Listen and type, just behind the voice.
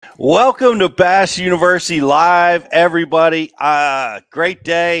Welcome to Bass University Live, everybody. Great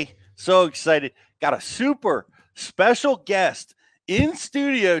day. So excited. Got a super special guest in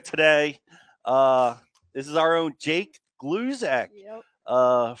studio today. This is our own Jake Gluzak.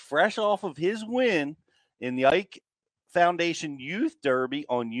 Fresh off of his win in the Ike Foundation Youth Derby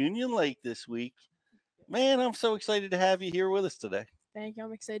on Union Lake this week. Man, I'm so excited to have you here with us today. Thank you.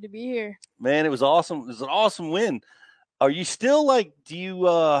 I'm excited to be here. Man, it was awesome. It was an awesome win. Are you still like, do you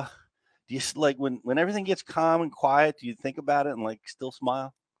like when everything gets calm and quiet, do you think about it and like still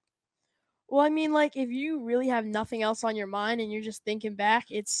smile? Well, I mean, like if you really have nothing else on your mind and you're just thinking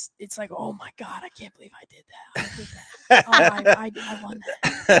back, it's like, oh my God, I can't believe I did that. I won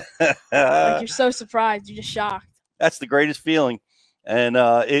that. Like you're so surprised, you're just shocked. That's the greatest feeling. And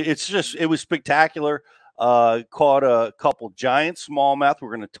it was spectacular. Caught a couple giant smallmouth.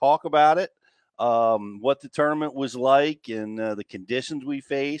 We're going to talk about it. What the tournament was like and the conditions we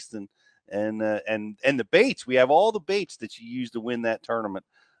faced and the baits. We have all the baits that you use to win that tournament.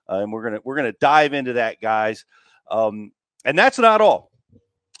 And we're gonna dive into that, guys. And that's not all.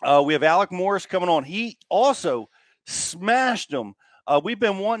 We have Alec Morrison coming on. He also smashed them. We've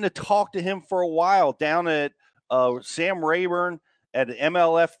been wanting to talk to him for a while down at Sam Rayburn at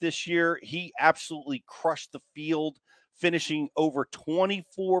MLF this year. He absolutely crushed the field, finishing over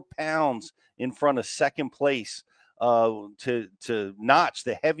 24 pounds in front of second place to notch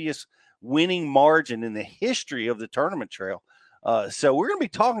the heaviest winning margin in the history of the tournament trail. So we're going to be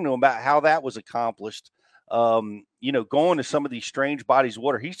talking to him about how that was accomplished. Going to some of these strange bodies of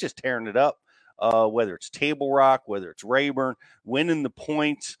water. He's just tearing it up, whether it's Table Rock, whether it's Rayburn, winning the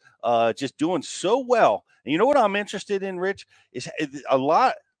points, just doing so well. And you know what I'm interested in, Rich, is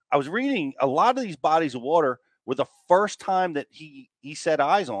I was reading a lot of these bodies of water were the first time that he set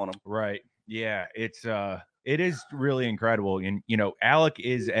eyes on them. Right. Yeah, it is really incredible. And, Alec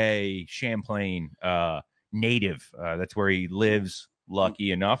is a Champlain native. That's where he lives,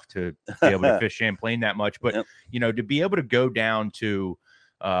 lucky enough to be able to fish Champlain that much. But, Yep. To be able to go down to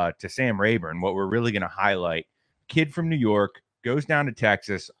Sam Rayburn, what we're really going to highlight, kid from New York, goes down to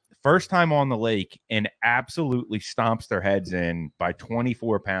Texas, first time on the lake, and absolutely stomps their heads in by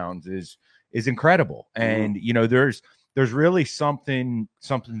 24 pounds is incredible. And, there's really something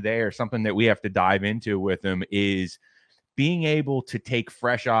there, something that we have to dive into with him is being able to take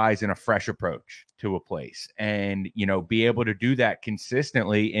fresh eyes and a fresh approach to a place and, be able to do that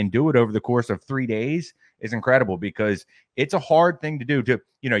consistently and do it over the course of 3 days is incredible because it's a hard thing to do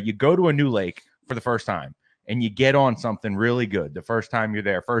you go to a new lake for the first time and you get on something really good the first time you're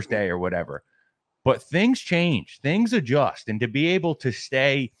there, first day or whatever, but things change, things adjust, and to be able to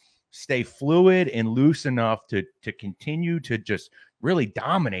stay fluid and loose enough to continue to just really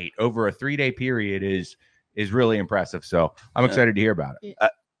dominate over a 3-day period is really impressive. So I'm excited to hear about it.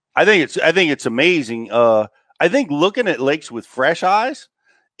 I think it's amazing. I think looking at lakes with fresh eyes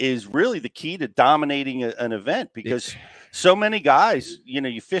is really the key to dominating an event because so many guys,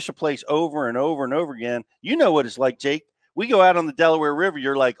 you fish a place over and over and over again. You know what it's like, Jake. We go out on the Delaware River.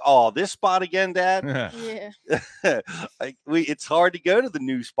 You're like, oh, this spot again, Dad? Yeah. It's hard to go to the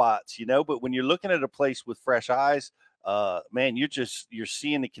new spots, but when you're looking at a place with fresh eyes, man, you're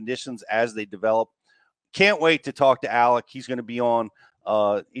seeing the conditions as they develop. Can't wait to talk to Alec. He's going to be on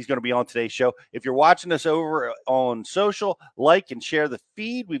today's show. If you're watching us over on social, like and share the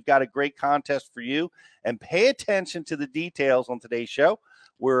feed. We've got a great contest for you, and pay attention to the details on today's show.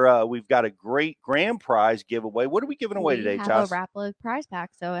 We've got a great grand prize giveaway. What are we giving away today, We have Josh? a Rapala prize pack.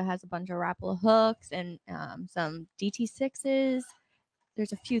 So it has a bunch of Rapala hooks and some DT6s.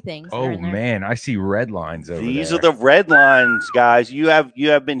 There's a few things. Oh man, I see red lines over there. These are the red lines, guys. You have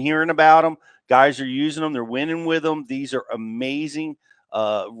been hearing about them. Guys are using them. They're winning with them. These are amazing,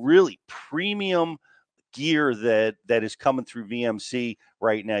 really premium gear that is coming through VMC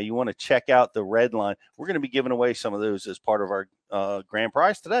right now. You want to check out the red line. We're going to be giving away some of those as part of our grand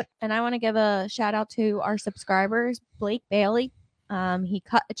prize today. And I want to give a shout out to our subscribers, Blake Bailey. He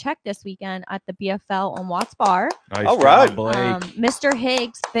cut a check this weekend at the BFL on Watts Bar. Nice All job, right. Blake. Mr.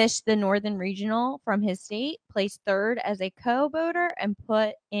 Higgs fished the Northern Regional from his state, placed third as a co-boater, and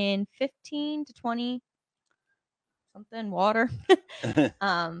put in 15 to 20 something water.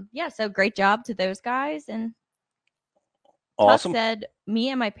 So great job to those guys. And Awesome. Tuck said, me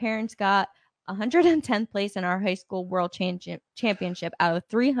and my parents got 110th place in our high school world championship out of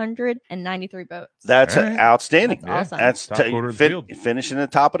 393 boats. That's All right. outstanding. That's awesome. That's Top quarter of the field. finishing the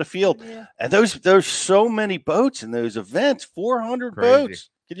top of the field. Yeah. And there's so many boats in those events, 400 Crazy. boats.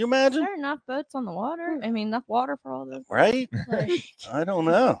 Can you Is imagine? there enough boats on the water? I mean, enough water for all those. Right? Like, I don't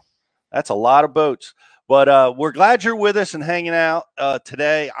know. That's a lot of boats. But we're glad you're with us and hanging out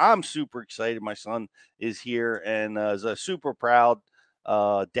today. I'm super excited. My son is here, and is a super proud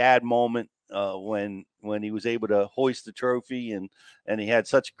dad moment when he was able to hoist the trophy, and he had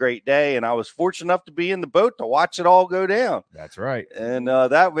such a great day. And I was fortunate enough to be in the boat to watch it all go down. That's right. And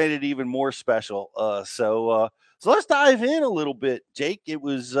that made it even more special. So let's dive in a little bit, Jake. It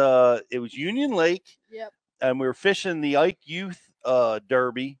was Union Lake. Yep. And we were fishing the Ike Youth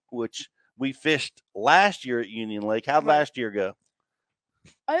Derby, which we fished last year at Union Lake. How'd last year go?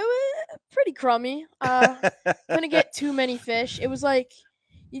 It was pretty crummy. Couldn't get too many fish. It was like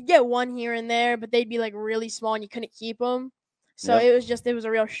you'd get one here and there, but they'd be like really small and you couldn't keep them. So Yep. it was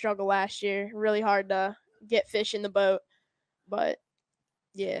a real struggle last year. Really hard to get fish in the boat. But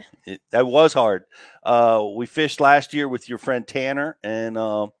yeah, That was hard. We fished last year with your friend Tanner, and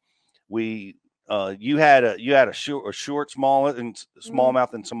you had a short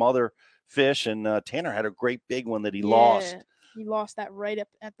smallmouth and some other fish, and Tanner had a great big one that he lost. He lost that right up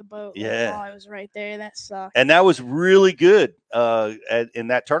at the boat. Yeah. Oh, it was right there. That sucked. And that was really good in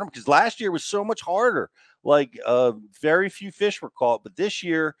that tournament, because last year was so much harder. Like very few fish were caught, but this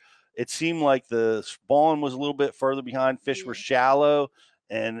year it seemed like the spawn was a little bit further behind. Fish were shallow,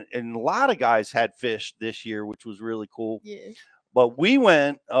 and a lot of guys had fish this year, which was really cool. Yeah. But we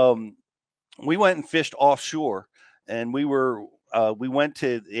went and fished offshore, and we went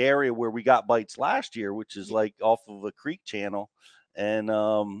to the area where we got bites last year, which is like off of a creek channel. And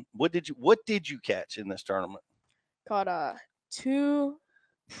what did you catch in this tournament? Caught 2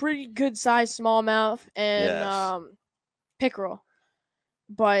 pretty good sized smallmouth and pickerel.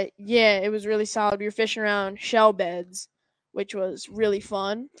 But yeah, it was really solid. We were fishing around shell beds, which was really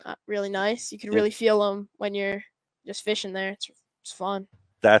fun, really nice. You could really feel them when you're just fishing there. It's fun.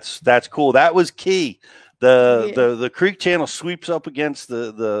 That's cool. That was key. The creek channel sweeps up against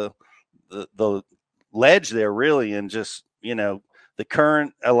the ledge there, really, and just the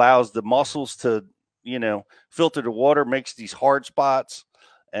current allows the mussels to filter the water, makes these hard spots,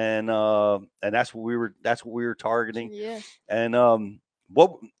 and that's what we were targeting. Yeah. And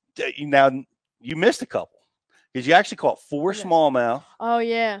now you missed a couple, because you actually caught 4 smallmouth. Oh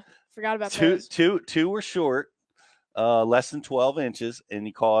yeah, forgot about those. Two were short. Less than 12 inches, and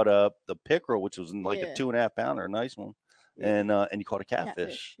he caught the pickerel, which was like a 2.5 pounder, a nice one, and he caught a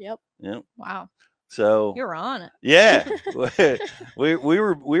catfish. Yep. Wow. So you're on it. Yeah, we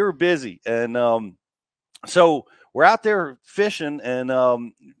were busy, and so we're out there fishing,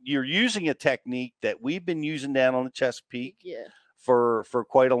 and you're using a technique that we've been using down on the Chesapeake for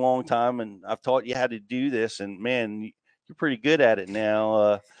quite a long time, and I've taught you how to do this, and man, you're pretty good at it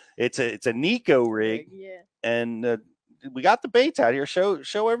now. It's a Nico rig. And we got the baits out here.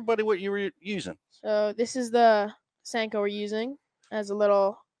 Show everybody what you were using. So this is the Senko we're using. It has a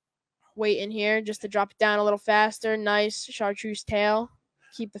little weight in here just to drop it down a little faster. Nice chartreuse tail.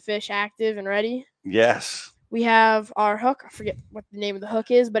 Keep the fish active and ready. Yes. We have our hook. I forget what the name of the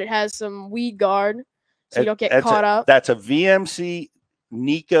hook is, but it has some weed guard so you don't get caught up. That's a VMC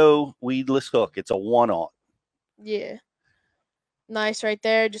Nico weedless hook. It's a 1/0. Yeah. Nice right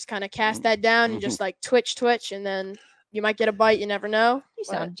there. Just kind of cast that down and just like twitch, and then you might get a bite. You never know. You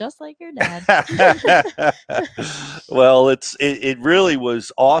sound just like your dad. Well, it really was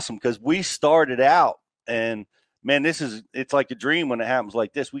awesome, because we started out, and man, it's like a dream when it happens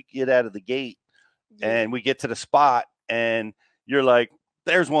like this. We get out of the gate and we get to the spot, and you're like,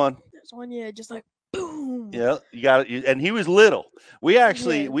 there's one. There's one, just like boom. Yeah, you got it. And he was little. We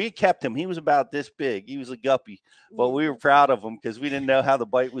kept him. He was about this big. He was a guppy, but we were proud of him because we didn't know how the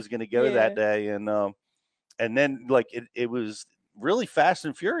bite was going to go that day. And then like it was really fast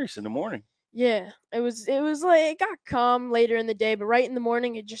and furious in the morning. Yeah, it was like it got calm later in the day, but right in the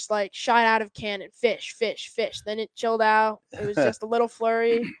morning it just like shot out of cannon, fish. Then it chilled out. It was just a little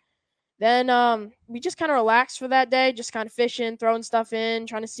flurry. Then we just kind of relaxed for that day, just kind of fishing, throwing stuff in,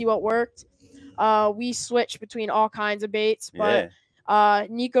 trying to see what worked. We switched between all kinds of baits, but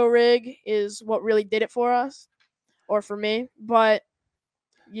Nico rig is what really did it for us, or for me. But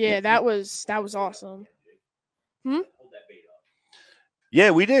yeah, that was awesome.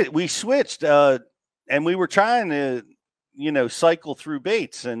 Yeah, we did. We switched, and we were trying to, cycle through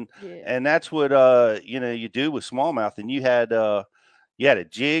baits, and that's what you do with smallmouth. And you had a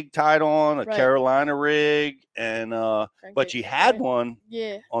jig tied on, a Carolina rig, and but you had one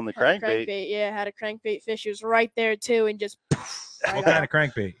on the crankbait. Yeah, had a crankbait fish. It was right there too, and just what kind of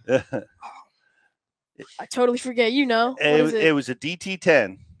crankbait? I totally forget. It was a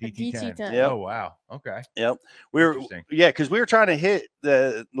DT10. DT10. Yep. Oh wow. Okay. Yep. Because we were trying to hit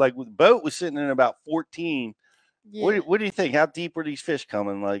the boat was sitting in about 14, Yeah. What do you think? How deep were these fish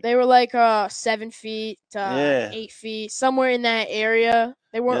coming? Like They were like 7 feet to Yeah. 8 feet, somewhere in that area.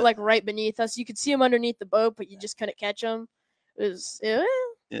 They weren't Yeah. like right beneath us. You could see them underneath the boat, but you just couldn't catch them. It was, yeah.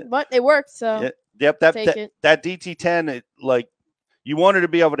 But it worked. So yep. take it. That DT10, it, like you wanted to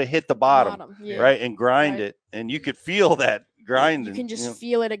be able to hit the bottom, yeah. right, and grind Right. it, and you could feel that grinding. You can just know.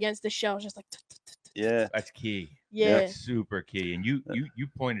 feel it against the shell, just like. Yeah. That's key. Yeah. That's super key. And you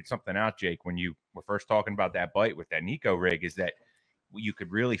pointed something out, Jake, when you were first talking about that bite with that Nico rig, is that you could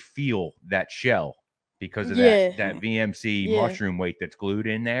really feel that shell because of that VMC mushroom weight that's glued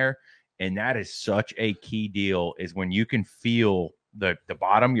in there. And that is such a key deal, is when you can feel the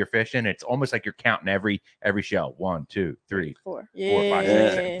bottom you're fishing. It's almost like you're counting every shell. 1, 2, 3, 4, 5,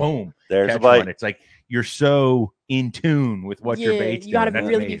 6, 7. Boom. There's a Catch bite. one. It's like you're so in tune with what your bait's you got to doing. That's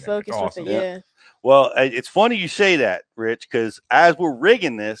really amazing. be focused That's with awesome. it. Yeah. Well, it's funny you say that, Rich, because as we're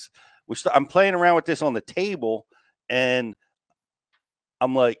rigging this, I'm playing around with this on the table, and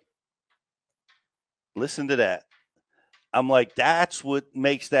I'm like, listen to that. I'm like, that's what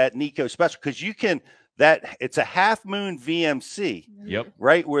makes that Nico special, because you can it's a half moon VMC. Yep.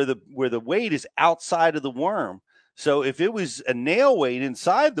 Right where the weight is outside of the worm. So if it was a nail weight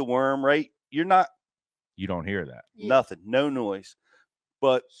inside the worm, right, you don't hear that. Nothing, no noise.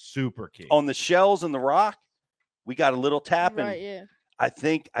 But super key on the shells and the rock, we got a little tapping. Right, yeah. I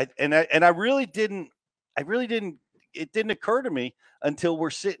think I really didn't. It didn't occur to me until we're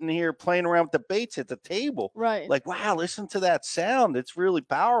sitting here playing around with the baits at the table. Right. Like, wow, listen to that sound. It's really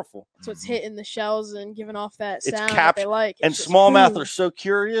powerful. So it's hitting the shells and giving off that It's sound that they like. And smallmouth are so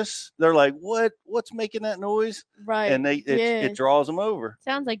curious. They're like, what's making that noise? Right. And it draws them over.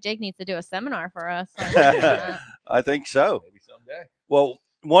 Sounds like Jake needs to do a seminar for us. I think so. Maybe someday. Well,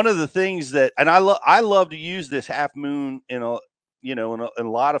 one of the things that, and I love to use this half moon in a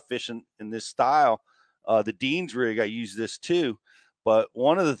lot of fishing in this style. The Dean's rig, I use this too. But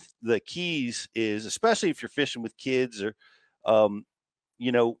one of the keys is, especially if you're fishing with kids or,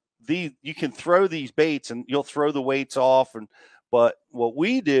 you can throw these baits and you'll throw the weights off. But what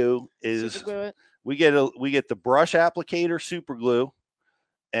we do is we get the brush applicator super glue,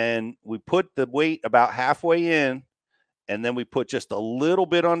 and we put the weight about halfway in, and then we put just a little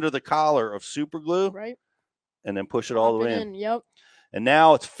bit under the collar of super glue, right, and then push it all the way in. Yep. And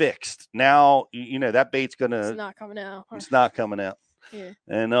now it's fixed. Now that bait's gonna. It's not coming out. It's not coming out. Yeah.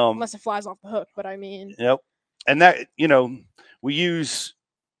 And unless it flies off the hook, but I mean. Yep. And that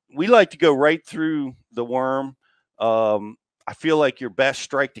we like to go right through the worm. I feel like your best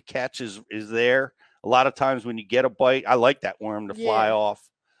strike to catch is there. A lot of times when you get a bite, I like that worm to fly off.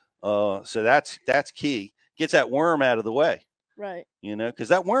 So that's key. Gets that worm out of the way. Right. Because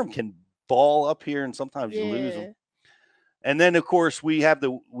that worm can ball up here and sometimes you lose them. And then of course we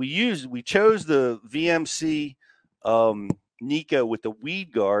chose the VMC Nico with the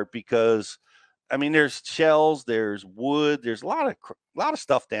weed guard because there's shells, there's wood, there's a lot of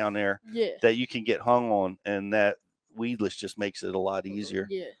stuff down there that you can get hung on, and that weedless just makes it a lot easier.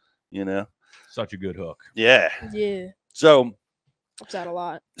 Yeah. Such a good hook. Yeah. Yeah. So helps out a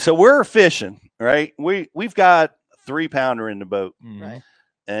lot. So we're fishing, right? We've got 3-pounder in the boat. Mm-hmm. Right.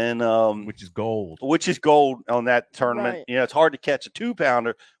 And which is gold. Which is gold on that tournament. Right. It's hard to catch a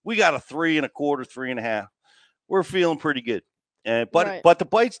 2-pounder. We got a 3 1/4, 3.5. We're feeling pretty good. But the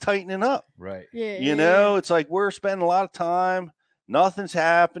bite's tightening up. Right. Yeah. It's like we're spending a lot of time. Nothing's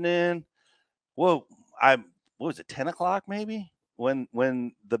happening. Well, what was it, 10 o'clock maybe? When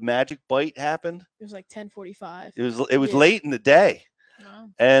the magic bite happened? It was like 10:45. It was late in the day. Wow.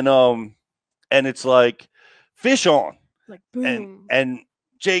 And it's like fish on. Like boom. And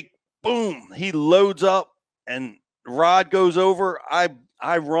Jake, boom, he loads up and rod goes over.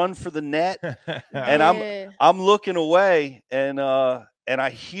 I run for the net and I'm looking away and I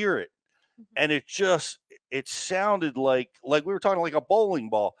hear it, and it sounded like we were talking like a bowling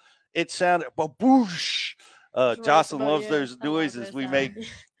ball. It sounded boosh. Jocelyn loves those noises we make,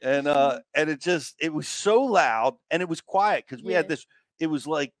 and it was so loud and it was quiet because we had this. It was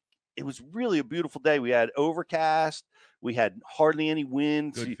really a beautiful day. We had overcast. We had hardly any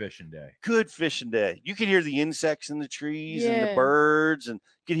wind. Good fishing day. Good fishing day. You could hear the insects in the trees and the birds, and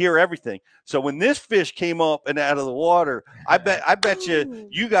you could hear everything. So when this fish came up and out of the water, I bet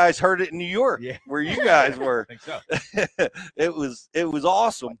you guys heard it in New York, where you guys were. I think so. It was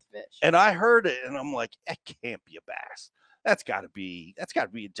awesome, and I heard it, and I'm like, that can't be a bass. That's got to be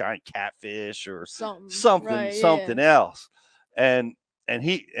a giant catfish or something else. And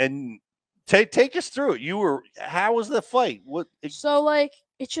take us through it. How was the fight?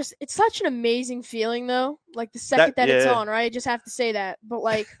 it's such an amazing feeling though. Like the second that it's on, right? I just have to say that. But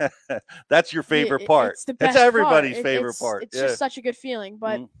like that's your favorite part. It's the best everybody's part. favorite part. It's just such a good feeling.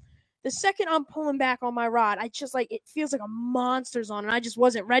 But the second I'm pulling back on my rod, I just like it feels like a monster's on, and I just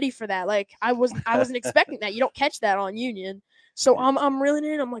wasn't ready for that. Like I wasn't expecting that. You don't catch that on Union. So I'm reeling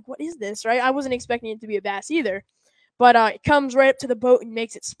in. I'm like, what is this? Right? I wasn't expecting it to be a bass either. But it comes right up to the boat and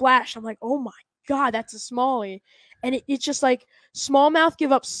makes it splash. I'm like, oh my God, that's a smallie. And it's just like smallmouth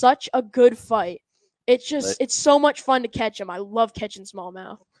give up such a good fight. It's so much fun to catch them. I love catching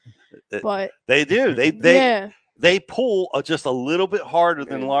smallmouth. But they do. They pull just a little bit harder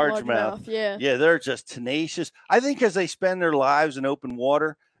than largemouth. Yeah, they're just tenacious. I think because they spend their lives in open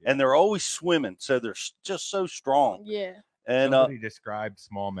water and they're always swimming, so they're just so strong. Yeah. And somebody described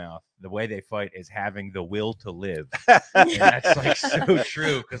smallmouth, the way they fight is having the will to live. And that's like so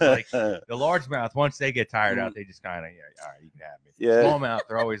true because like the largemouth, once they get tired out, they just kind of all right, you can have me. Yeah. Smallmouth,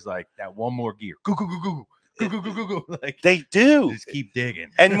 they're always like that one more gear. Goo goo goo goo. Like they do. Just keep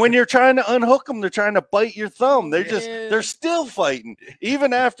digging. And when you're trying to unhook them, they're trying to bite your thumb. They're still fighting.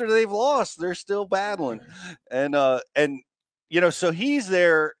 Even after they've lost, they're still battling. And so he's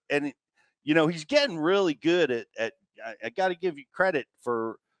there and he's getting really good at I got to give you credit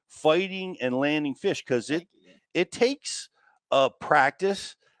for fighting and landing fish because it takes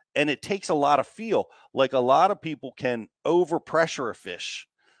practice and it takes a lot of feel. Like a lot of people can overpressure a fish.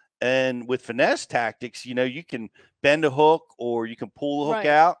 And with finesse tactics, you can bend a hook or you can pull the hook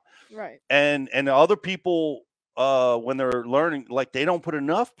out. Right. And other people, when they're learning, like they don't put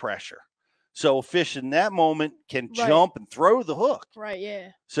enough pressure. So a fish in that moment can jump and throw the hook. Right,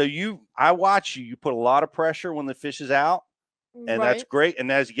 yeah. So I watch you put a lot of pressure when the fish is out, and that's great.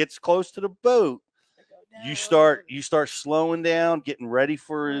 And as he gets close to the boat, you start slowing down, getting ready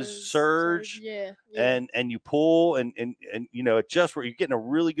for his surge. Yeah. And you pull and just where you're getting a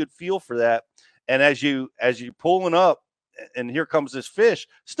really good feel for that. And as you're pulling up, and here comes this fish.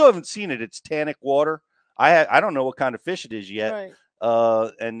 Still haven't seen it. It's tannic water. I don't know what kind of fish it is yet.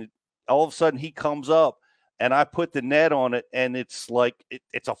 Right. And all of a sudden he comes up and I put the net on it and it's like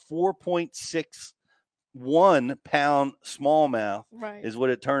it's a 4.61 pound smallmouth is what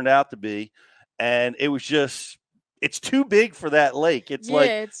it turned out to be. And it was it's too big for that lake. It's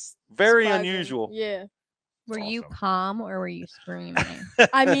it's very unusual. Yeah. Were you calm or were you screaming?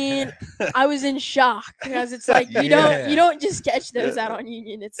 I mean, I was in shock because it's like you don't just catch those out on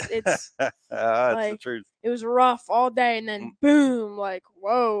Union. It's that's like, the truth. It was rough all day, and then boom, like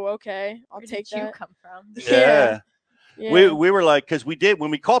whoa, okay, I'll take that. Where did you come from? Yeah. We were like, because we did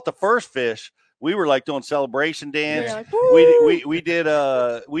when we caught the first fish, we were like doing celebration dance. Yeah, like, we did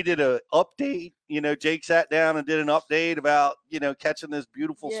a update. Jake sat down and did an update about catching this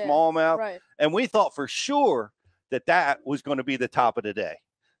beautiful smallmouth, and we thought for sure that was going to be the top of the day.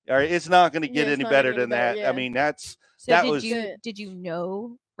 All right, it's not going to get any better than that. Yeah. I mean, did you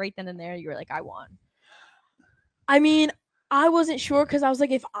know right then and there you were like, I won? I mean, I wasn't sure because I was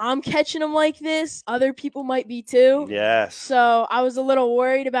like, if I'm catching them like this, other people might be too. Yes. So I was a little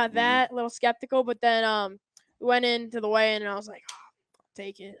worried about that, a little skeptical. But then we went into the weigh-in, and I was like,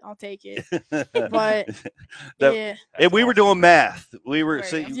 I'll take it. But we were doing math. We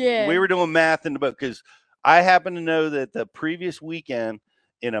were doing math in the boat because I happen to know that the previous weekend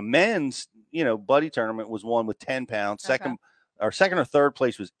in a men's buddy tournament was won with 10 pounds. Second or third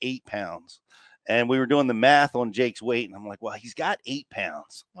place was 8 pounds. And we were doing the math on Jake's weight, and I'm like, well, he's got 8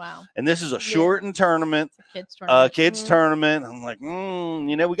 pounds. Wow. And this is a shortened tournament. It's a kids' tournament. I'm like,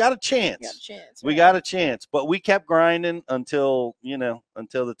 we got a chance. We got a chance. But we kept grinding until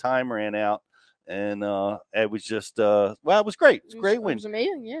the time ran out. And it was just, it was great. It was a great win. It was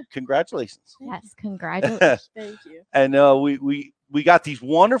amazing, yeah. Congratulations. Yes, congratulations. Thank you. And we got these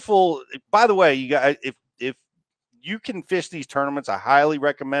wonderful, by the way, you guys, if you can fish these tournaments, I highly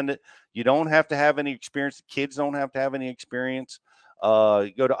recommend it. You don't have to have any experience. The kids don't have to have any experience. Go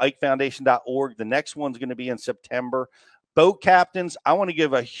to ikefoundation.org. The next one's going to be in September. Boat captains, I want to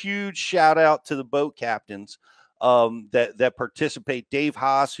give a huge shout out to the boat captains that participate. Dave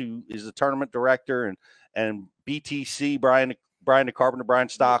Haas, who is the tournament director, and BTC, Brian the Carpenter, Brian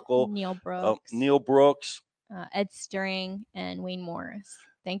Stockwell, Neil Brooks, Ed Stirring, and Wayne Morris.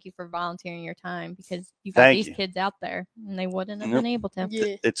 Thank you for volunteering your time because you got these kids out there and they wouldn't have been able to.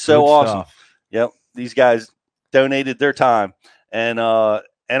 Yeah. It's so Good awesome. Stuff. Yep. These guys donated their time. And we're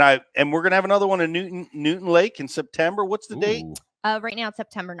going to have another one in Newton Lake in September. What's the date? Right now it's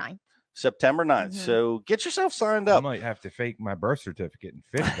September 9th. September 9th. Mm-hmm. So get yourself signed up. I might have to fake my birth certificate and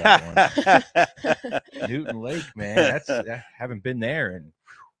fish that one. Newton Lake, man. I haven't been there.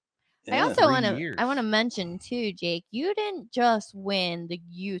 And I Yeah. also 3 want to years. mention too, Jake, you didn't just win the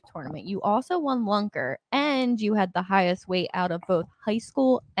youth tournament. You also won Lunker, and you had the highest weight out of both high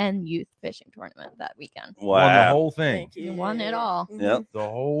school and youth fishing tournament that weekend. Won the Wow. whole thing. Thank you. You won it all. Yep. The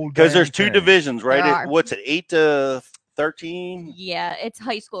whole Because there's damn 2 thing. divisions, right? There are. What's it, 8 to 13? Yeah, it's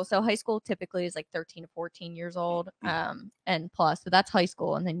high school. So high school typically is like 13 to 14 years old, and plus. So that's high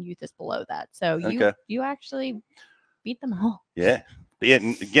school, and then youth is below that. So Okay. you actually beat them all. Yeah.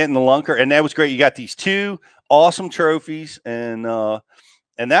 Getting the lunker, and that was great. You got these 2 awesome trophies, and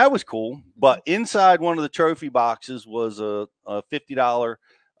that was cool. But inside one of the trophy boxes was a $50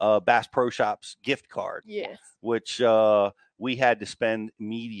 Bass Pro Shops gift card, Yeah. which we had to spend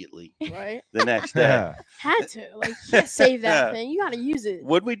immediately Right. the next day. Had to. Like, you can't save that thing. You got to use it.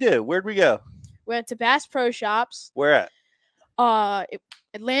 What'd we do? Where'd we go? Went to Bass Pro Shops, Where at?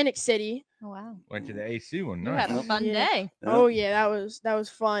 Atlantic City. Oh, wow. Went to the AC one You night. had a fun Yeah. day. Yeah. Oh yeah, that was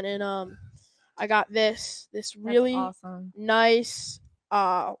fun. And I got this That's really awesome. nice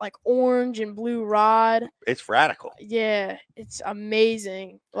like orange and blue rod. It's radical. Yeah, it's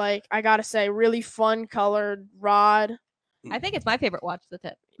amazing. Like, I gotta say, really fun colored rod. I think it's my favorite watch the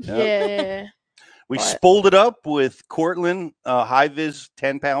tip. Yep. Yeah. We But- spooled it up with Cortland high vis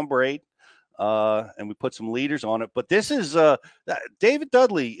 10-pound braid, and we put some leaders on it. But this is David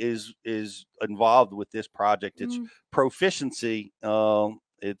Dudley is involved with this project. It's Proficiency.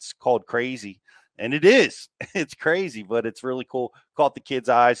 It's called Crazy, and it is. It's crazy, but it's really cool. Caught the kids'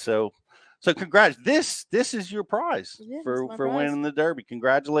 eyes. So congrats. This is your prize Yeah, for it's my prize. winning the Derby.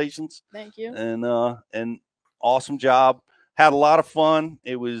 Congratulations, Thank you. and awesome job. Had a lot of fun.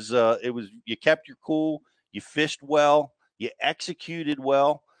 It was you kept your cool, you fished well, you executed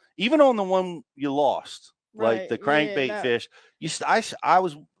well. Even on the one you lost, like Right, the yeah, crankbait that- fish, I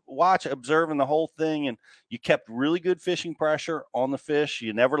was observing the whole thing, and you kept really good fishing pressure on the fish.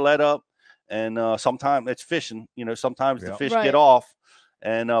 You never let up, and sometimes it's fishing. Sometimes the Yep. fish Right. get off,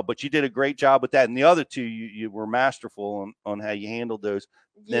 and but you did a great job with that. And the other 2, you were masterful on how you handled those.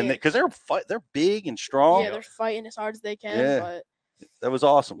 Yeah. Because they're big and strong. Yeah, they're fighting as hard as they can, Yeah. but That was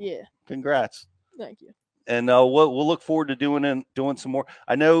awesome. yeah, Congrats. thank you. And we'll look forward to doing some more.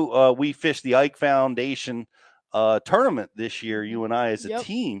 I know we fished the Ike Foundation tournament this year, you and I as a Yep.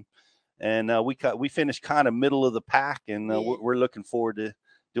 team, and we finished kind of middle of the pack, and Yeah. we're looking forward to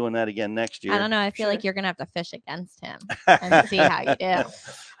doing that again next year. I don't know. I feel like Sure. you're gonna have to fish against him and see how you do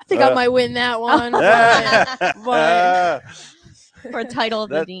I think I might win that one. but for title of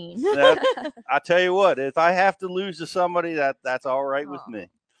the That- dean. I tell you what, if I have to lose to somebody, that's all right with Aw. me.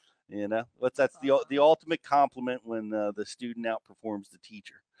 But that's the ultimate compliment when the student outperforms the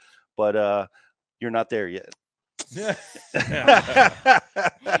teacher. But you're not there yet.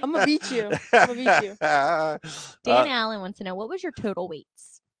 I'm gonna beat you. I'm gonna beat you. Dan Allen wants to know, what was your total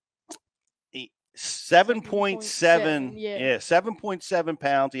weights? 7.7. Yeah. 7.7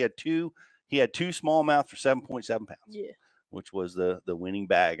 pounds. He had two smallmouth for 7.7 pounds, Yeah. which was the winning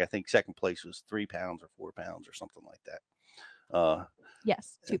bag. I think second place was 3 pounds or 4 pounds or something like that.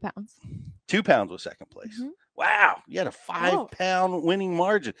 Yes, 2 pounds. 2 pounds was second place. Mhm. Wow, you had a 5 Oh. pound winning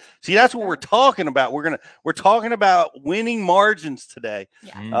margin. See, that's what we're talking about. We're talking about winning margins today.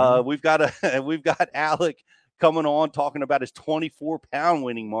 Yeah. We've got Alec coming on talking about his 24-pound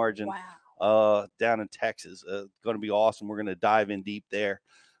winning margin. Wow. Down in Texas. Going to be awesome. We're going to dive in deep there.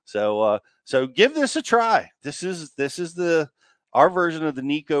 So give this a try. This is our version of the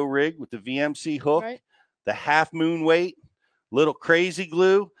Nico rig with the VMC hook, Right. the half moon weight, little crazy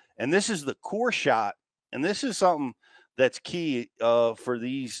glue, and this is the core shot. And this is something that's key for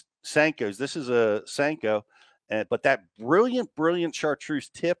these Senkos. This is a Senko, but that brilliant chartreuse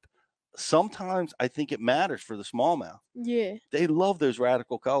tip. Sometimes I think it matters for the smallmouth. Yeah. They love those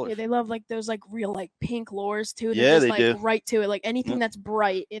radical colors. Yeah, they love like those like real like pink lures too. Yeah, They're just, they like, do. right to it. Like anything Yep. that's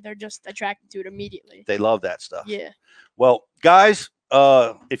bright, they're just attracted to it immediately. They love that stuff. Yeah. Well, guys,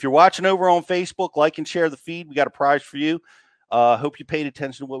 if you're watching over on Facebook, like and share the feed. We got a prize for you. Hope you paid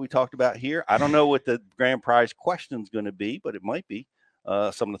attention to what we talked about here. I don't know what the grand prize question is going to be, but it might be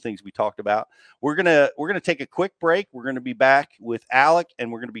some of the things we talked about. We're gonna take a quick break. We're gonna be back with Alec,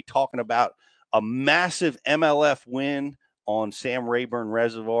 and we're gonna be talking about a massive MLF win on Sam Rayburn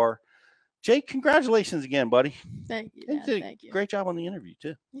Reservoir. Jake, congratulations again, buddy. Thank you. You Dad. did a Thank you. Great job on the interview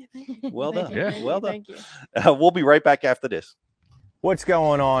too. Yeah, thank you. Well Thank done. you, Yeah. thank Well you, done. Thank you. We'll be right back after this. What's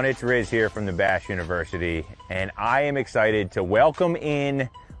going on? It's Riz here from the Bass University, and I am excited to welcome in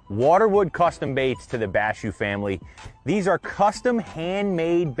Waterwood Custom Baits to the Bass U family. These are custom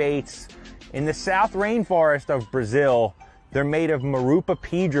handmade baits in the South Rainforest of Brazil. They're made of Marupa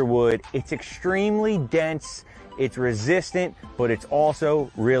pedra wood. It's extremely dense. It's resistant, but it's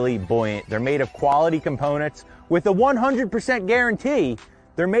also really buoyant. They're made of quality components with a 100% guarantee.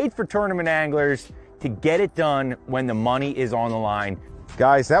 They're made for tournament anglers to get it done when the money is on the line.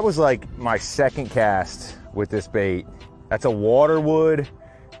 Guys, that was like my second cast with this bait. That's a waterwood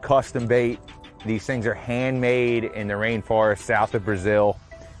custom bait. These things are handmade in the rainforest south of Brazil.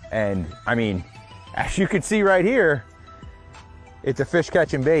 And I mean, as you can see right here, it's a fish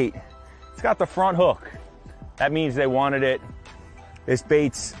catching bait. It's got the front hook. That means they wanted it. This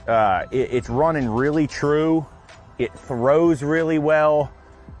bait's, it's running really true. It throws really well.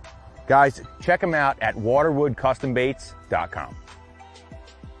 Guys, check them out at waterwoodcustombaits.com.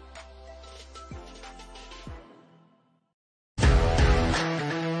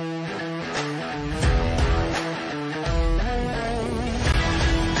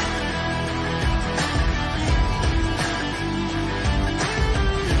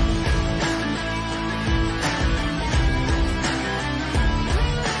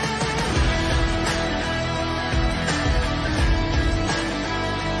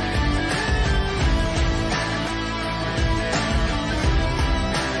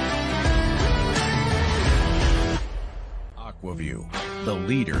 The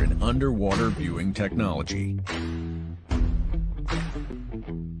leader in underwater viewing technology.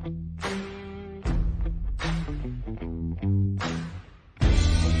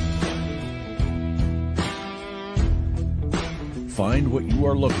 Find what you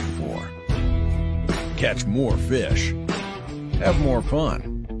are looking for. Catch more fish. Have more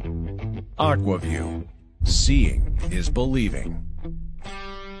fun. AquaView. Seeing is believing.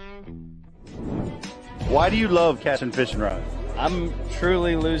 Why do you love casting fishing rods? I'm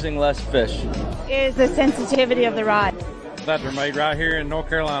truly losing less fish. Is the sensitivity of the rod. That they're made right here in North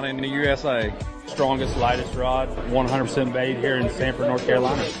Carolina in the USA. Strongest, lightest rod, 100% made here in Sanford, North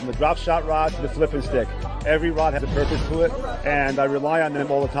Carolina. From the drop shot rod to the flipping stick. Every rod has a purpose to it, and I rely on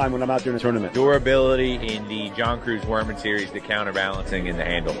them all the time when I'm out doing a tournament. Durability in the John Cruz Wormman series, the counterbalancing in the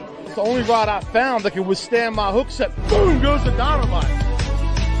handle. It's the only rod I found that can withstand my hook set. Boom goes the dynamite.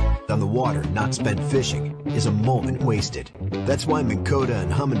 On the water, not spent fishing is a moment wasted. That's why Minn Kota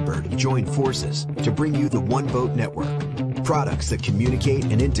and Humminbird have joined forces to bring you the One Boat Network. Products that communicate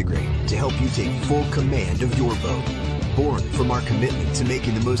and integrate to help you take full command of your boat. Born from our commitment to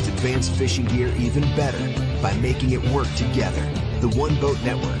making the most advanced fishing gear even better by making it work together. The One Boat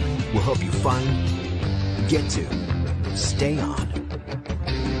Network will help you find, get to, stay on,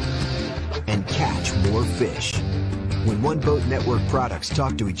 and catch more fish. When One Boat Network products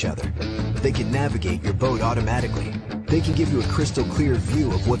talk to each other, they can navigate your boat automatically. They can give you a crystal clear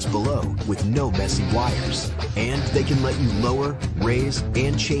view of what's below with no messy wires. And they can let you lower, raise,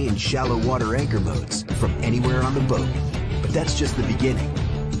 and change shallow water anchor modes from anywhere on the boat. But that's just the beginning.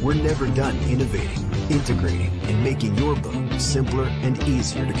 We're never done innovating, integrating, and making your boat simpler and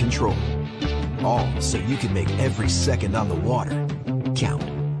easier to control. All so you can make every second on the water count.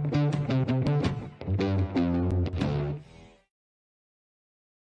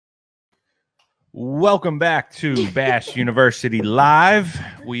 Welcome back to Bass University Live.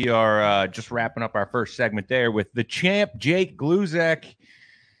 We are just wrapping up our first segment there with the champ, Jake Gluzek.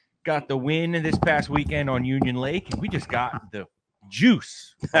 Got the win this past weekend on Union Lake, and we just got the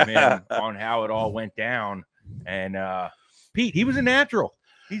juice from him on how it all went down. And Pete, he was a natural.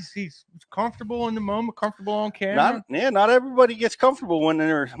 He's comfortable in the moment, comfortable on camera. Not everybody gets comfortable when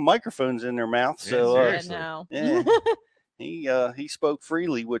there are microphones in their mouth. So he spoke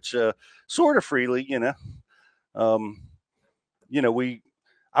freely, which sort of freely, I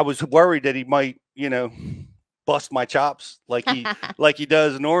was worried that he might, bust my chops like he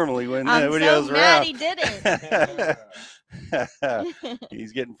does normally when nobody else around. He didn't.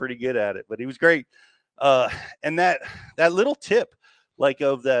 He's getting pretty good at it, but he was great. And that little tip, like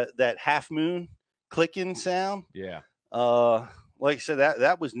of that half moon clicking sound. Yeah. Like I said,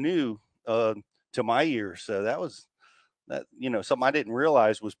 that was new to my ears. So that was something I didn't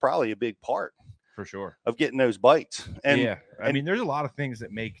realize was probably a big part for sure of getting those bites. And I mean, there's a lot of things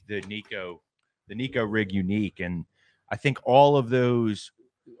that make the Nico rig unique. And I think all of those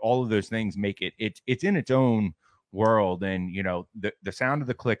things make it's in its own world. And, the sound of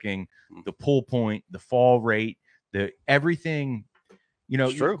the clicking, the pull point, the fall rate, the everything,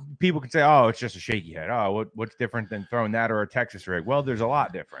 it's true. People can say, oh, it's just a shaky head. Oh, what's different than throwing that or a Texas rig? Well, there's a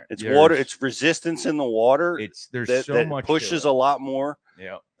lot different. It's water. It's resistance in the water. There's so much pushes a lot more.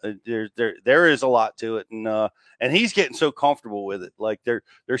 Yeah. There is a lot to it. And he's getting so comfortable with it. Like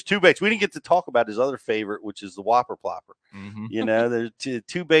there's two baits. We didn't get to talk about his other favorite, which is the Whopper Plopper. Mm-hmm. There's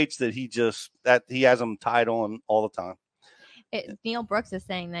two baits that he has them tied on all the time. Neil Brooks is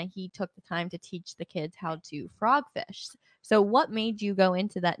saying that he took the time to teach the kids how to frog fish. So what made you go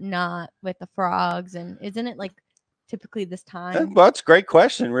into that knot with the frogs? And isn't it like typically this time? Well, that's a great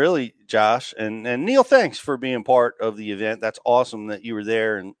question, really, Josh. And Neil, thanks for being part of the event. That's awesome that you were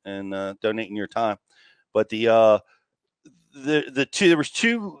there and donating your time. But there was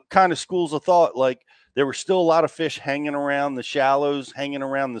two kind of schools of thought. Like there were still a lot of fish hanging around the shallows, hanging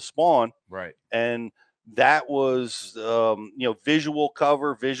around the spawn. Right. And that was, visual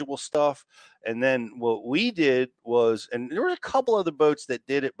cover, visual stuff. And then what we did was, and there were a couple other boats that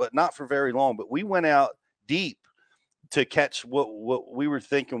did it, but not for very long, but we went out deep to catch what we were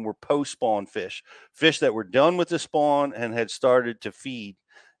thinking were post-spawn fish that were done with the spawn and had started to feed.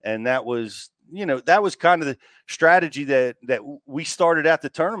 And that was kind of the strategy that we started at the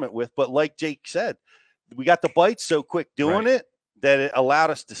tournament with. But like Jake said, we got the bites so quick doing it that it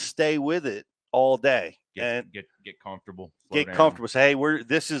allowed us to stay with it all day and get comfortable. Say, hey,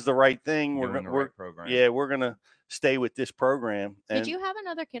 this is the right thing. We're gonna stay with this program. Did you have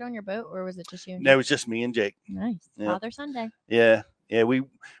another kid on your boat, or was it just you? No, it was just me and Jake. Nice. Yeah. Father Sunday. Yeah. We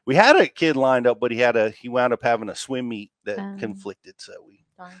had a kid lined up, but he wound up having a swim meet that conflicted, so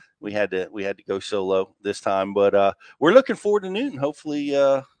we had to go solo this time. But we're looking forward to Newton. Hopefully,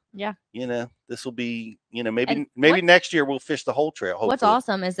 this will be, maybe next year we'll fish the whole trail. Hopefully. What's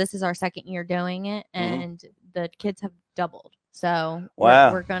awesome is this is our second year doing it, and the kids have doubled. So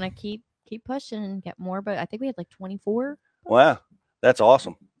we're gonna keep pushing and get more. But I think we had like 24. Wow, that's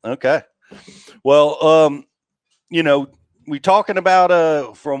awesome. Okay, well, we talking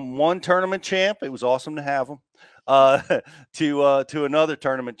about from one tournament champ. It was awesome to have him. To another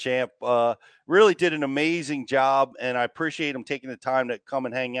tournament champ. Really did an amazing job, and I appreciate him taking the time to come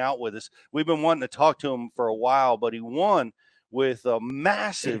and hang out with us. We've been wanting to talk to him for a while, but he won with a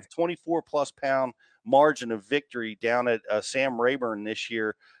massive 24-plus pound margin of victory down at Sam Rayburn this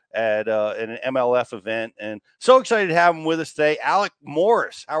year at an MLF event. And so excited to have him with us today. Alec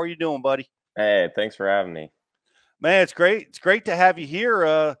Morrison, how are you doing, buddy? Hey, thanks for having me. Man, it's great. It's great to have you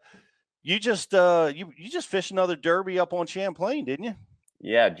here. You just fished another derby up on Champlain, didn't you?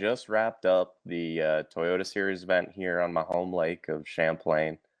 Yeah, just wrapped up the Toyota Series event here on my home lake of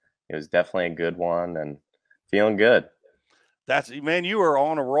Champlain. It was definitely a good one and feeling good. You are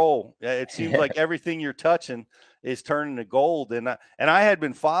on a roll. It seems like everything you're touching is turning to gold. And I had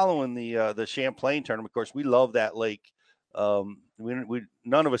been following the Champlain tournament. Of course, we love that lake. We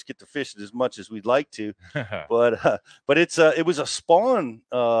none of us get to fish it as much as we'd like to, but it was a spawn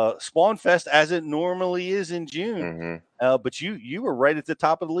fest as it normally is in June. But you were right at the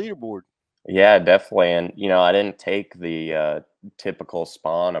top of the leaderboard. Yeah, definitely. And I didn't take the typical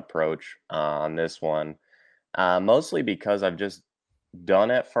spawn approach on this one, mostly because I've just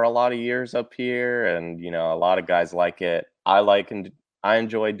done it for a lot of years up here, and a lot of guys like it. I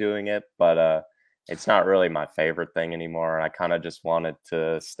enjoy doing it, but it's not really my favorite thing anymore. I kind of just wanted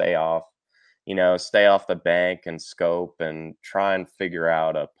to stay off the bank and scope and try and figure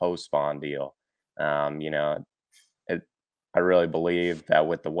out a post-spawn deal. I really believe that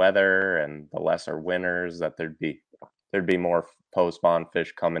with the weather and the lesser winters that there'd be more post-spawn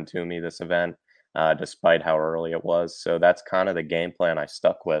fish coming to me this event, despite how early it was. So that's kind of the game plan I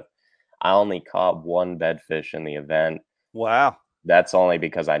stuck with. I only caught one bedfish in the event. Wow. That's only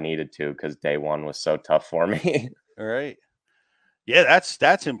because I needed to, because day one was so tough for me. All right. Yeah,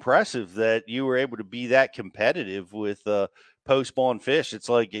 that's impressive that you were able to be that competitive with post-spawn fish. It's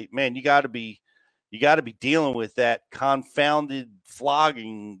like, man, you got to be dealing with that confounded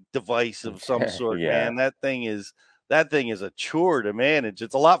flogging device of some sort, man. That thing is a chore to manage.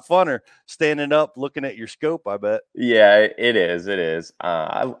 It's a lot funner standing up looking at your scope, I bet. Yeah, it is. It is.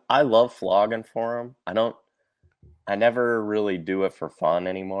 I love flogging for them. I never really do it for fun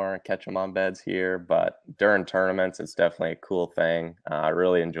anymore. I catch them on beds here, but during tournaments, it's definitely a cool thing. I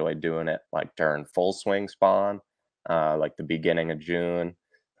really enjoy doing it like during full swing spawn, like the beginning of June.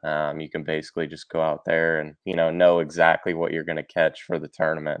 You can basically just go out there and, know exactly what you're going to catch for the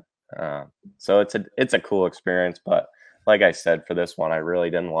tournament. So it's a cool experience, but like I said, for this one, I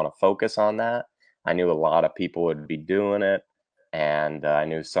really didn't want to focus on that. I knew a lot of people would be doing it, and I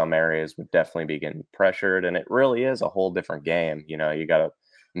knew some areas would definitely be getting pressured, and it really is a whole different game. You got to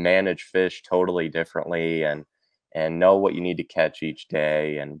manage fish totally differently and know what you need to catch each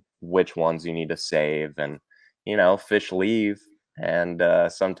day and which ones you need to save. And, fish leave, and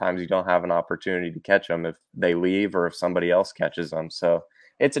sometimes you don't have an opportunity to catch them if they leave or if somebody else catches them. So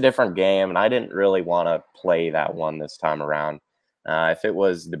it's a different game, and I didn't really want to play that one this time around. If it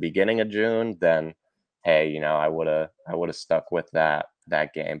was the beginning of June, then hey, I would have stuck with that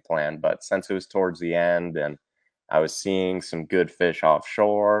game plan. But since it was towards the end, and I was seeing some good fish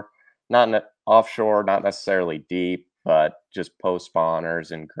offshore, offshore, not necessarily deep, but just post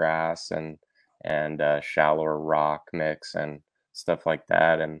spawners and grass and shallower rock mix and stuff like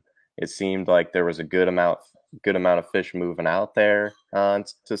that. And it seemed like there was a good amount of fish moving out there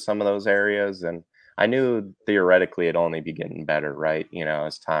to some of those areas. And I knew theoretically it'd only be getting better, right?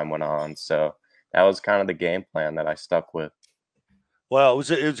 As time went on. So that was kind of the game plan that I stuck with. Well, it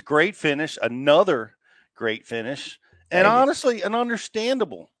was a great finish, another great finish, and honestly, an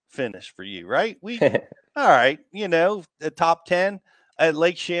understandable finish for you, right? All right, the top 10 at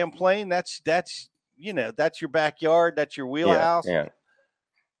Lake Champlain, that's your backyard, that's your wheelhouse. Yeah.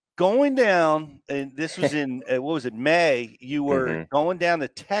 Going down, and this was in what was it, May? You were going down to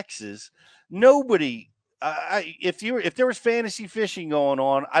Texas. Nobody, if there was fantasy fishing going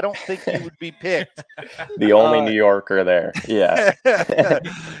on, I don't think you would be picked. The only New Yorker there, yeah.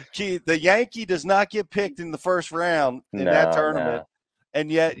 The Yankee does not get picked in the first round in that tournament,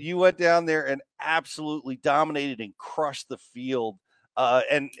 and yet you went down there and absolutely dominated and crushed the field.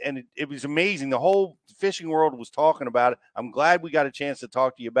 And it was amazing. The whole fishing world was talking about it. I'm glad we got a chance to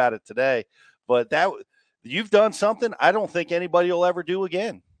talk to you about it today. But you've done something I don't think anybody will ever do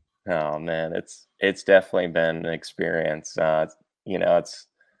again. Oh man, it's definitely been an experience. I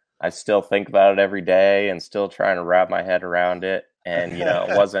still think about it every day and still trying to wrap my head around it. And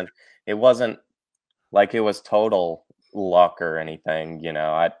it wasn't like it was total luck or anything.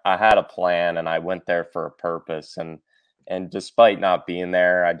 I had a plan and I went there for a purpose. And despite not being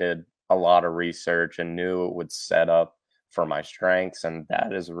there, I did a lot of research and knew it would set up for my strengths, and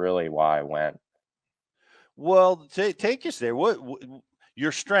that is really why I went. Well, take us there. What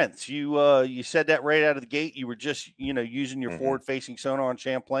your strengths? You said that right out of the gate. You were just using your forward-facing sonar on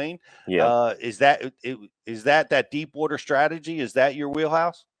Champlain. Yeah. Is that deep water strategy? Is that your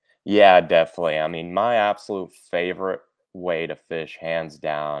wheelhouse? Yeah, definitely. I mean, my absolute favorite way to fish, hands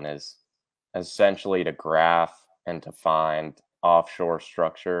down, is essentially to graph and to find offshore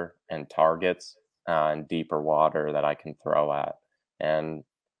structure and targets in deeper water that I can throw at. And,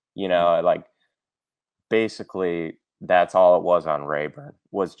 like basically that's all it was on Rayburn,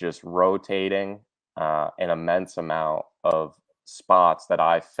 was just rotating an immense amount of spots that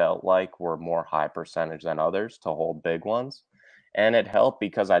I felt like were more high percentage than others to hold big ones. And it helped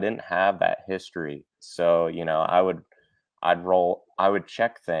because I didn't have that history. So, I would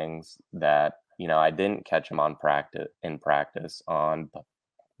check things that I didn't catch them in practice on,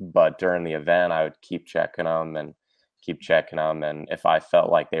 but during the event, I would keep checking them. And if I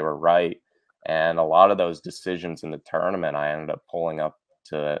felt like they were right, and a lot of those decisions in the tournament, I ended up pulling up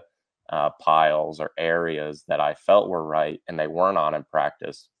to piles or areas that I felt were right, and they weren't on in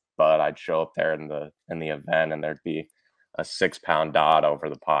practice. But I'd show up there in the event, and there'd be a 6-pound dot over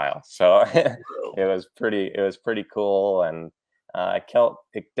the pile. So it was pretty cool, and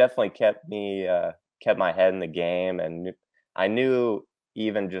it definitely kept my head in the game. And I knew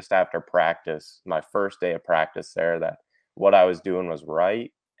even just after practice, my first day of practice there, that what I was doing was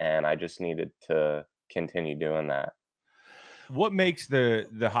right, and I just needed to continue doing that. What makes the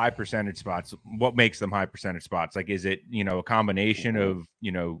high percentage spots? What makes them high percentage spots? Like, is it a combination of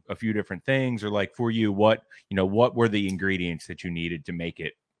a few different things, or like for you, what were the ingredients that you needed to make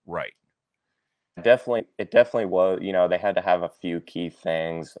it right? It definitely was. They had to have a few key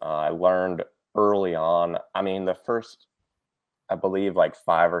things. I learned early on. I mean, the first, I believe, like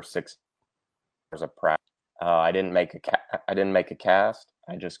 5 or 6 hours of practice, I didn't make a cast.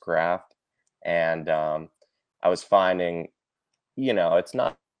 I just graphed, and I was finding, it's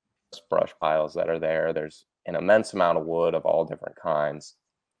not just brush piles that are there. There's an immense amount of wood of all different kinds.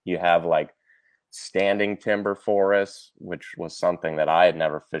 You have like standing timber forests, which was something that I had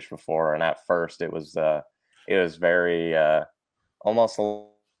never fished before. And at first it was very almost a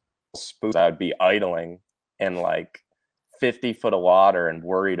little spook. I would be idling in like 50 foot of water and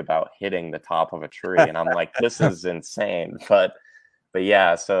worried about hitting the top of a tree. And I'm like, this is insane. But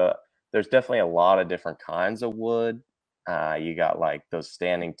yeah, so there's definitely a lot of different kinds of wood. You got like those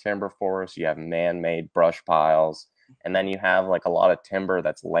standing timber forests, you have man-made brush piles, and then you have like a lot of timber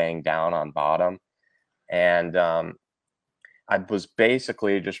that's laying down on bottom. And I was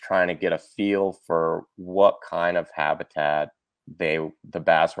basically just trying to get a feel for what kind of habitat the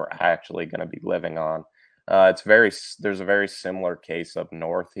bass were actually going to be living on. There's a very similar case up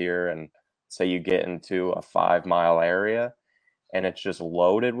north here, and say you get into a 5-mile area and it's just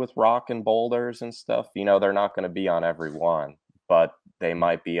loaded with rock and boulders and stuff. They're not going to be on every one, but they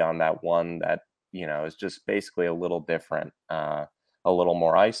might be on that one that is just basically a little different, a little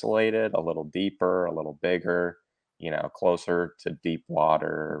more isolated, a little deeper, a little bigger, closer to deep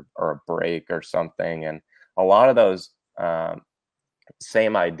water or a break or something. And a lot of those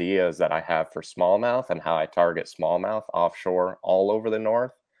same ideas that I have for smallmouth and how I target smallmouth offshore all over the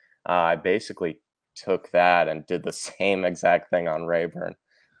north, I basically took that and did the same exact thing on Rayburn.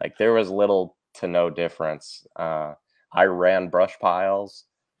 Like there was little to no difference. I ran brush piles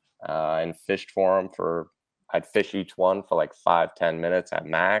and fished for them I'd fish each one for like 5-10 minutes at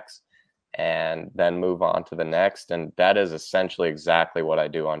max and then move on to the next. And that is essentially exactly what I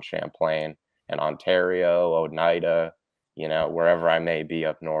do on Champlain and Ontario, Oneida, wherever I may be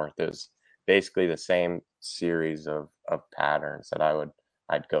up north, is basically the same series of patterns that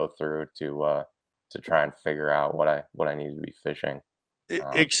I'd go through to try and figure out what I need to be fishing.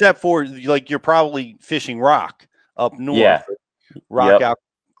 Except for like you're probably fishing rock up north. Yeah. Rock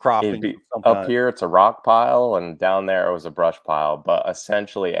outcropping. Up here, it's a rock pile, and down there it was a brush pile. But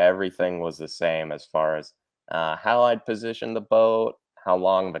essentially, everything was the same as far as how I'd position the boat, how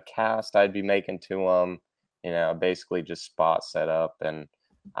long of a cast I'd be making to them. Basically just spot set up, and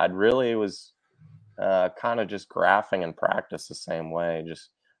was kind of just graphing and practice the same way, just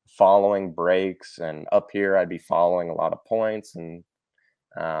following breaks. And up here, I'd be following a lot of points, and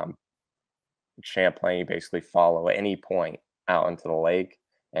Champlain, you basically follow any point out into the lake,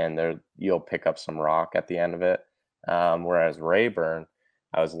 and you'll pick up some rock at the end of it. Whereas Rayburn,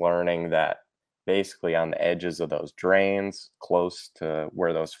 I was learning that basically on the edges of those drains, close to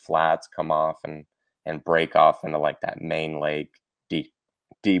where those flats come off and break off into like that main lake,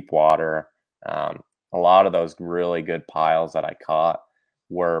 deep water. A lot of those really good piles that I caught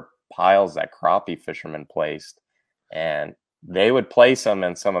were piles that crappie fishermen placed, and they would place them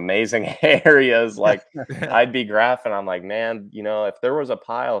in some amazing areas. Like I'd be graphing, I'm like, man, if there was a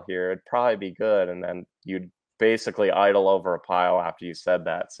pile here, it'd probably be good. And then you'd basically idle over a pile after you said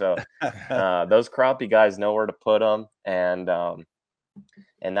that. So those crappie guys know where to put them. And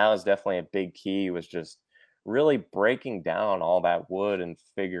that was definitely a big key, was just really breaking down all that wood and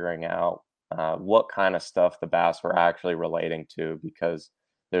figuring out what kind of stuff the bass were actually relating to, because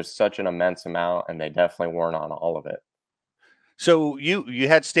there's such an immense amount, and they definitely weren't on all of it. So you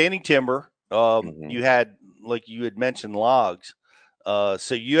had standing timber. You had, like you had mentioned, logs.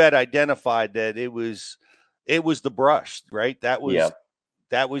 So you had identified that it was the brush, right? That was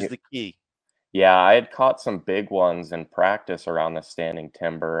the key. Yeah, I had caught some big ones in practice around the standing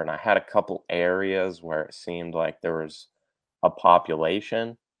timber, and I had a couple areas where it seemed like there was a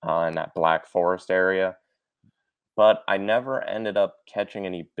population in that Black Forest area. But I never ended up catching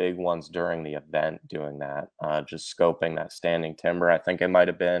any big ones during the event doing that, just scoping that standing timber. I think it might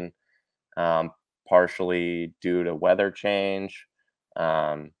have been partially due to weather change.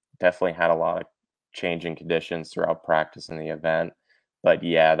 Definitely had a lot of changing conditions throughout practice in the event. But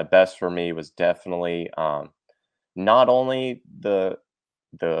yeah, the best for me was definitely not only the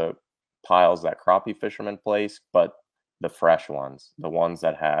piles that crappie fishermen place, but the fresh ones, the ones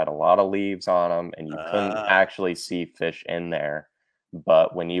that had a lot of leaves on them, and you couldn't actually see fish in there.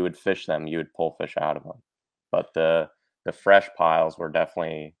 But when you would fish them, you would pull fish out of them. But the fresh piles were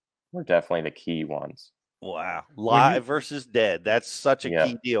definitely the key ones. Wow. Live versus dead. That's such a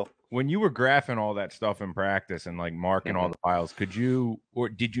key deal. When you were graphing all that stuff in practice and like marking all the piles, did you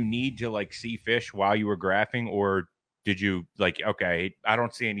need to like see fish while you were graphing, or did you like, okay, I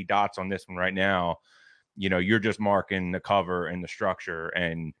don't see any dots on this one right now, you're just marking the cover and the structure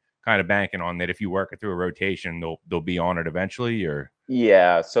and kind of banking on that if you work it through a rotation, they'll be on it eventually? Or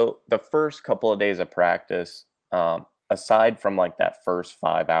yeah, so the first couple of days of practice, aside from like that first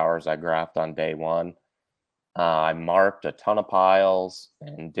 5 hours I graphed on day one, I marked a ton of piles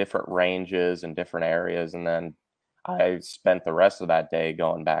in different ranges and different areas, and then I spent the rest of that day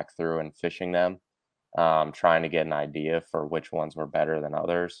going back through and fishing them, trying to get an idea for which ones were better than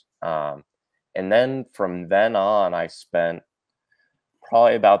others. And then from then on, I spent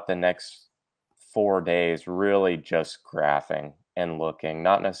probably about the next 4 days really just graphing and looking,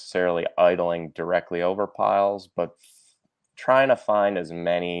 not necessarily idling directly over piles, but trying to find as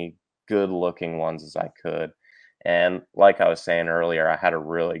many good looking ones as I could. And like I was saying earlier, I had a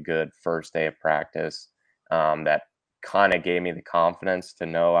really good first day of practice that kind of gave me the confidence to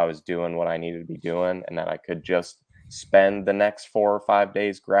know I was doing what I needed to be doing, and that I could just spend the next 4 or 5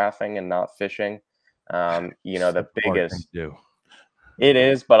 days graphing and not fishing. The biggest it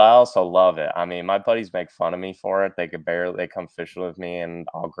is, but I also love it. I mean, my buddies make fun of me for it. They come fishing with me, and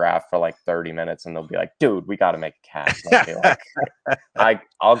I'll graph for like 30 minutes, and they'll be like, dude, we got to make a cast.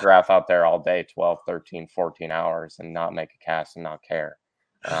 I'll graph out there all day, 12, 13, 14 hours, and not make a cast and not care.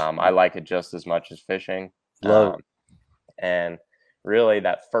 I like it just as much as fishing. And really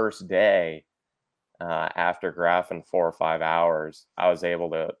that first day, after graphing 4 or 5 hours, I was able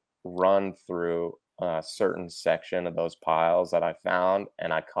to run through a certain section of those piles that I found,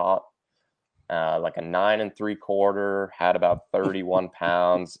 and I caught like a 9 3/4, had about 31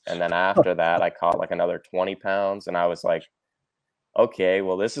 pounds. And then after that, I caught like another 20 pounds. And I was like, okay,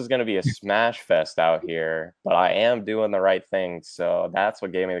 well, this is going to be a smash fest out here, but I am doing the right thing. So that's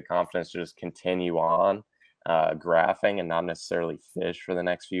what gave me the confidence to just continue on graphing and not necessarily fish for the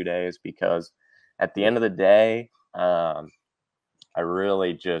next few days, because at the end of the day, I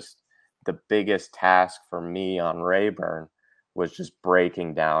really just, the biggest task for me on Rayburn was just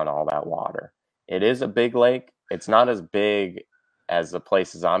breaking down all that water. It is a big lake. It's not as big as the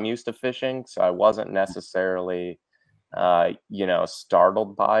places I'm used to fishing, so I wasn't necessarily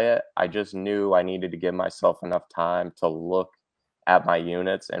startled by it. I just knew I needed to give myself enough time to look at my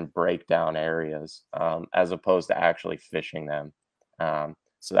units and break down areas, as opposed to actually fishing them.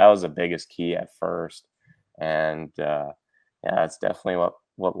 So that was the biggest key at first. And it's definitely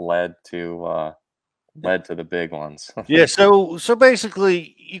what led to the big ones. Yeah. So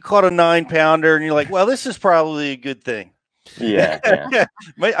basically you caught a 9-pounder and you're like, well, this is probably a good thing. Yeah.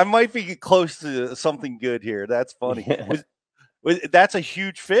 I might be close to something good here. That's funny. Yeah. That's a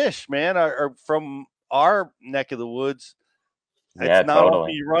huge fish, man. Or from our neck of the woods. Yeah, it's not totally.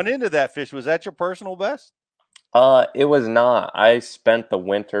 often you run into that fish. Was that your personal best? It was not. I spent the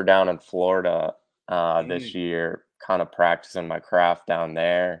winter down in Florida this year, kind of practicing my craft down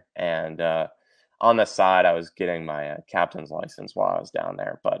there. And on the side, I was getting my captain's license while I was down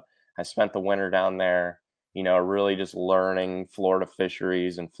there. But I spent the winter down there, really just learning Florida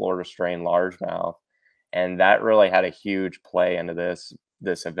fisheries and Florida strain largemouth. And that really had a huge play into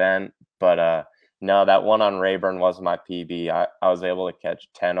this event. But no, that one on Rayburn was my PB. I was able to catch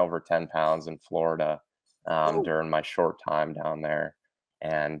 10 over 10 pounds in Florida during my short time down there.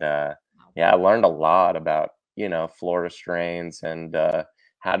 And I learned a lot about, Florida strains and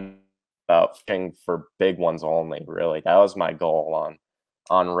how about fishing for big ones only, really. That was my goal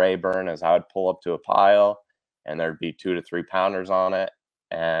on Rayburn, is I would pull up to a pile and there'd be 2 to 3 pounders on it.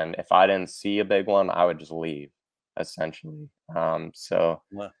 And if I didn't see a big one, I would just leave, essentially. So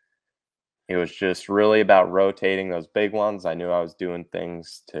it was just really about rotating those big ones. I knew I was doing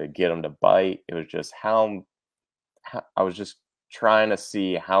things to get them to bite. It was just how I was just trying to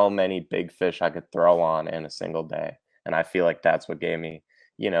see how many big fish I could throw on in a single day. And I feel like that's what gave me,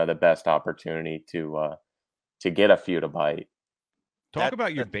 the best opportunity to get a few to bite. Talk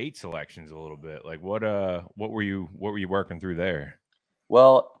about your bait selections a little bit. Like what were you working through there?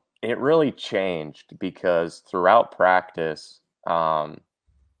 Well, it really changed because throughout practice, I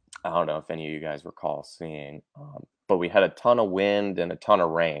don't know if any of you guys recall seeing, but we had a ton of wind and a ton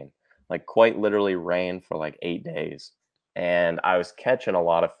of rain, like quite literally rain for like 8 days. And I was catching a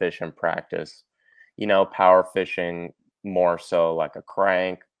lot of fish in practice, power fishing more so like a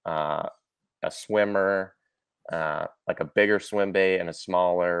crank, a swimmer, like a bigger swim bait and a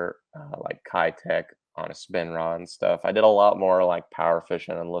smaller like Kitech on a spin rod and stuff. I did a lot more like power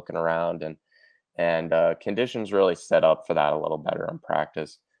fishing and looking around, and conditions really set up for that a little better in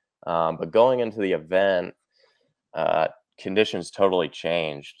practice. But going into the event, conditions totally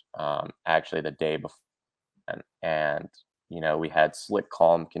changed. Actually, the day before, and we had slick,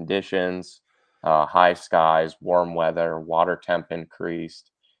 calm conditions, high skies, warm weather, water temp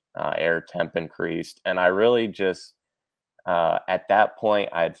increased, air temp increased, and I really just at that point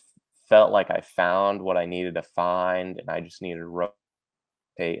I'd felt like I found what I needed to find, and I just needed to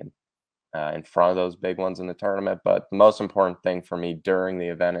rotate in front of those big ones in the tournament. But the most important thing for me during the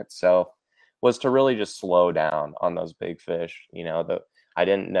event itself was to really just slow down on those big fish. I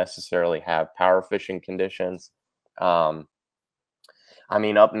didn't necessarily have power fishing conditions. Up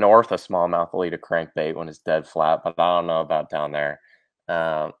north, a smallmouth will eat a crankbait when it's dead flat, but I don't know about down there.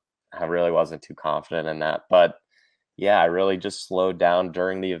 I really wasn't too confident in that. But yeah, I really just slowed down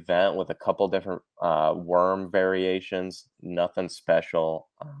during the event with a couple different worm variations, nothing special.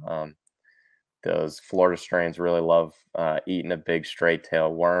 Those Florida strains really love eating a big straight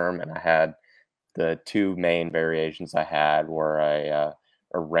tail worm, and I had the 2 main variations I had were a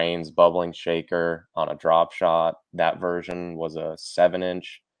Rains bubbling shaker on a drop shot. That version was a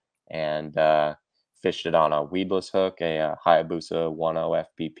 7-inch, and fished it on a weedless hook, a Hayabusa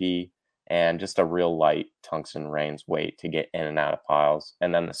 10 FPP, and just a real light tungsten Rains weight to get in and out of piles.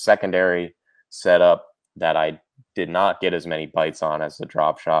 And then the secondary setup that I did not get as many bites on as the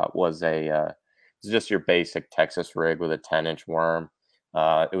drop shot was it's just your basic Texas rig with a 10-inch worm.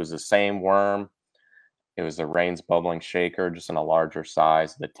 It was the same worm. It was the Rains bubbling shaker, just in a larger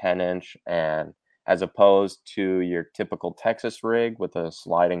size, the 10-inch. And as opposed to your typical Texas rig with a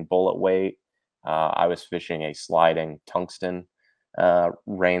sliding bullet weight, I was fishing a sliding tungsten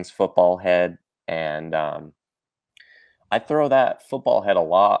Rains football head. And I throw that football head a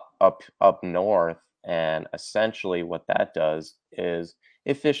lot up north, and essentially what that does is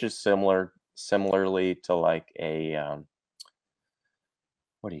it fishes similarly to like a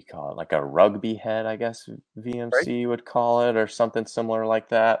what do you call it? Like a rugby head, I guess VMC would call it, or something similar like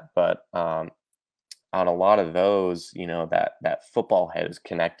that. But on a lot of those, you know, that football head is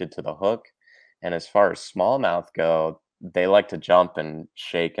connected to the hook. And as far as smallmouth go, they like to jump and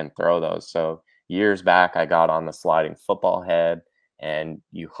shake and throw those. So years back, I got on the sliding football head, and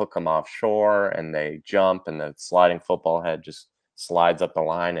you hook them offshore and they jump, and the sliding football head just slides up the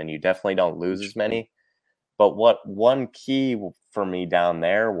line, and you definitely don't lose as many. But what one key for me down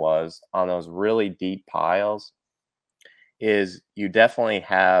there was on those really deep piles is you definitely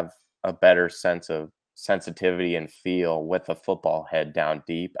have a better sense of sensitivity and feel with a football head down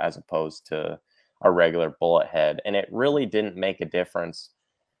deep as opposed to a regular bullet head. And it really didn't make a difference.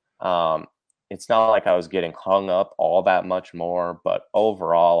 It's not like I was getting hung up all that much more, but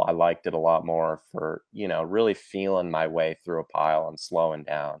overall I liked it a lot more for, you know, really feeling my way through a pile and slowing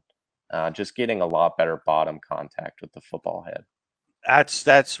down. Just getting a lot better bottom contact with the football head.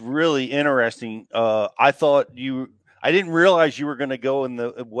 That's really interesting. I didn't realize you were going to go in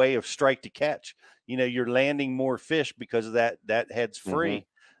the way of strike to catch. You know, you're landing more fish because of that head's free.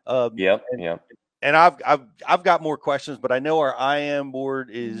 Yep. And I've got more questions, but I know our IM board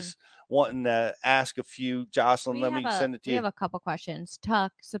is wanting to ask a few. Jocelyn, let me send it to you. We have a couple questions.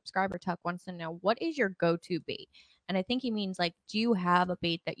 Subscriber Tuck wants to know, what is your go-to bait? And I think he means, like, do you have a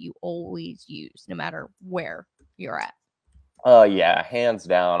bait that you always use no matter where you're at? Yeah, hands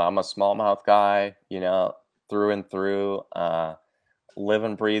down. I'm a smallmouth guy, you know, through and through. Live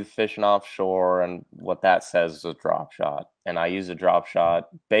and breathe fishing offshore, and what that says is a drop shot. And I use a drop shot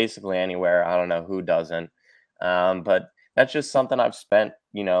basically anywhere. I don't know who doesn't. But that's just something I've spent,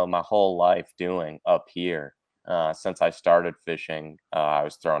 you know, my whole life doing up here. Since I started fishing, I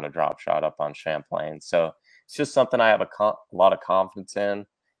was throwing a drop shot up on Champlain. So it's just something I have a lot of confidence in.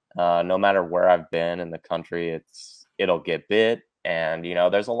 No matter where I've been in the country, it'll get bit. And, you know,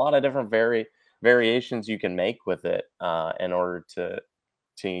 there's a lot of different variations you can make with it in order to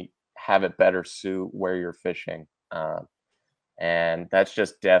have it better suit where you're fishing. And that's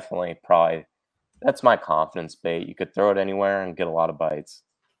just definitely that's my confidence bait. You could throw it anywhere and get a lot of bites.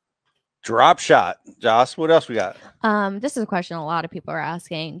 Drop shot. Joss, what else we got? This is a question a lot of people are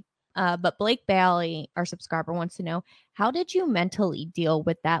asking. But Blake Bailey, our subscriber, wants to know, how did you mentally deal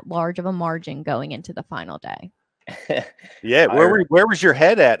with that large of a margin going into the final day? Yeah, where was your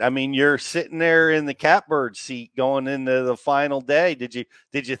head at? I mean, you're sitting there in the catbird seat going into the final day. Did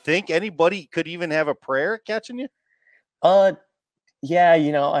you think anybody could even have a prayer at catching you? Yeah,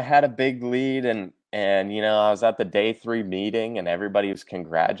 you know, I had a big lead, and you know, I was at the day 3 meeting, and everybody was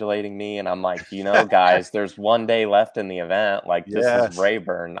congratulating me, and I'm like, you know, guys, there's 1 day left in the event. Like, this is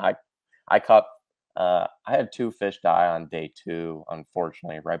Rayburn. I caught I had 2 fish die on day 2,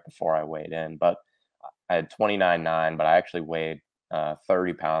 unfortunately, right before I weighed in, but I had 29.9, but I actually weighed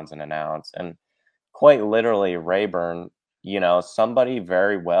 30 pounds and an ounce. And quite literally, Rayburn, you know, somebody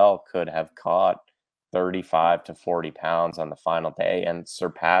very well could have caught 35 to 40 pounds on the final day and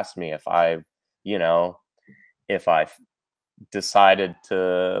surpassed me if I decided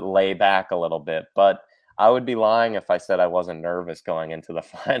to lay back a little bit. But I would be lying if I said I wasn't nervous going into the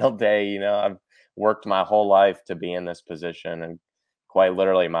final day. You know, I've worked my whole life to be in this position, and quite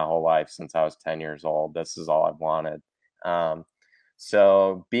literally my whole life since I was 10 years old. This is all I've wanted.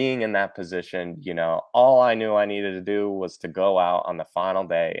 So being in that position, you know, all I knew I needed to do was to go out on the final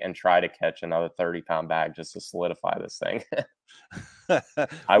day and try to catch another 30-pound bag just to solidify this thing.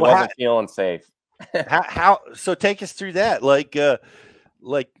 I wasn't feeling safe. So take us through that. Like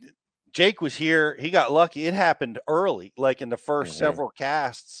Jake was here. He got lucky. It happened early, like in the first several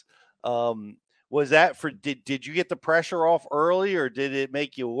casts. Was that did you get the pressure off early, or did it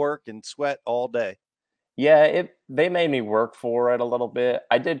make you work and sweat all day? Yeah, they made me work for it a little bit.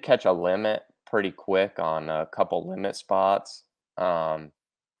 I did catch a limit pretty quick on a couple limit spots. But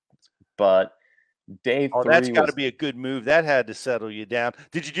day 3 that's got to be a good move. That had to settle you down.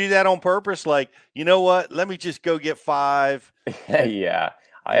 Did you do that on purpose? Like, you know what? Let me just go get 5. Yeah.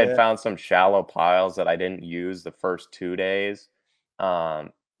 I had found some shallow piles that I didn't use the first 2 days.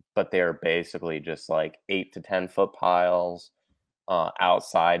 But they're basically just like 8 to 10 foot piles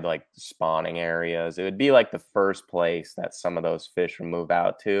outside like spawning areas. It would be like the first place that some of those fish would move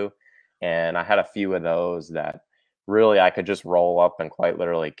out to. And I had a few of those that really I could just roll up and quite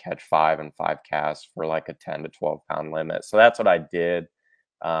literally catch 5 and 5 casts for like a 10 to 12 pound limit. So that's what I did.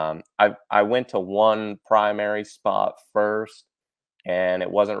 I went to one primary spot first and it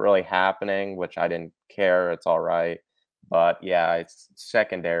wasn't really happening, which I didn't care. It's all right. But yeah, it's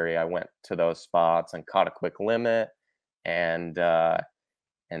secondary. I went to those spots and caught a quick limit, and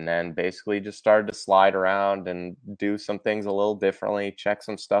then basically just started to slide around and do some things a little differently, check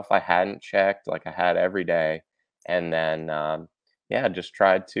some stuff I hadn't checked like I had every day, and then yeah, just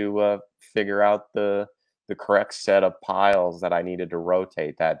tried to figure out the correct set of piles that I needed to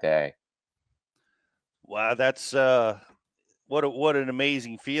rotate that day. Wow, that's what an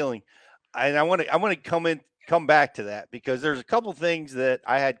amazing feeling. And I want to come back to that, because there's a couple things that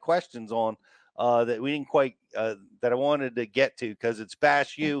I had questions on that we didn't quite that I wanted to get to, because it's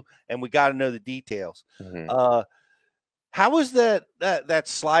Bash U and we got to know the details. Mm-hmm. How was that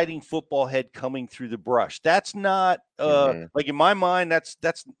sliding football head coming through the brush? That's not like, in my mind,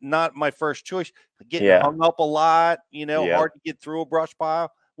 that's not my first choice. Getting hung up a lot, hard to get through a brush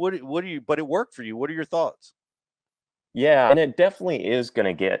pile. What do you? But it worked for you. What are your thoughts? Yeah, and it definitely is going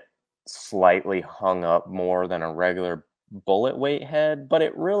to get slightly hung up more than a regular bullet weight head, but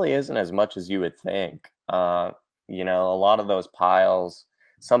it really isn't as much as you would think. A lot of those piles,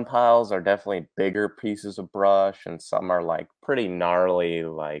 some piles are definitely bigger pieces of brush, and some are like pretty gnarly,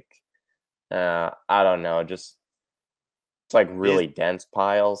 like I don't know, just it's like really dense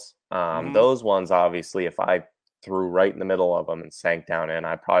piles. Those ones, obviously, if I threw right in the middle of them and sank down in,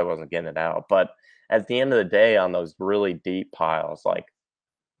 I probably wasn't getting it out. But at the end of the day, on those really deep piles, like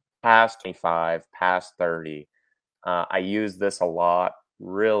past 25, past 30, I use this a lot,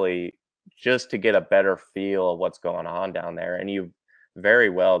 really, just to get a better feel of what's going on down there. And you very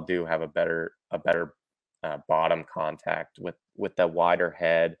well do have a better bottom contact with the wider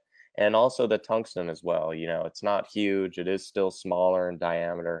head, and also the tungsten as well. It's not huge; it is still smaller in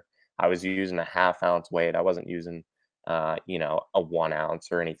diameter. I was using a 1/2 ounce weight. I wasn't using a 1 ounce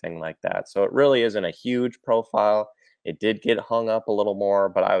or anything like that. So it really isn't a huge profile. It did get hung up a little more,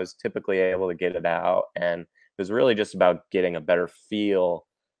 but I was typically able to get it out, and it was really just about getting a better feel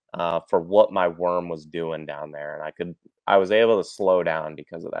for what my worm was doing down there, and I was able to slow down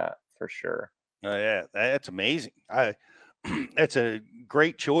because of that, for sure. Oh yeah, that's amazing. That's a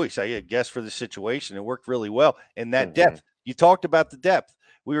great choice, I guess, for the situation. It worked really well. And that depth, you talked about the depth.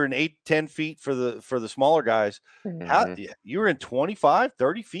 We were in 8-10 feet for the smaller guys. How you were in 25,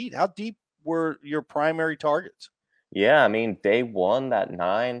 30 feet? How deep were your primary targets? Yeah, I mean, day one, that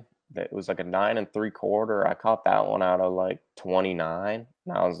 9, that was like a 9 3/4. I caught that one out of like 29,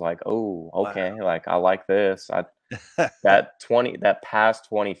 and I was like, oh, okay, like I like this. That past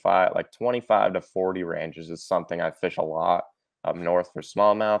 25, like 25 to 40 ranges is something I fish a lot up north for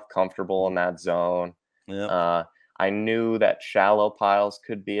smallmouth, comfortable in that zone. Yeah. I knew that shallow piles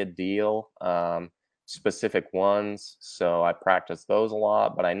could be a deal, specific ones, so I practiced those a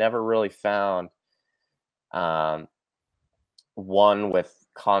lot, but I never really found one with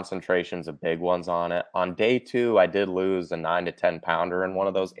concentrations of big ones on it. On day 2, I did lose a 9 to 10 pounder in one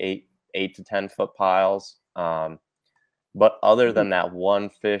of those 8 to 10 foot piles. But other than that one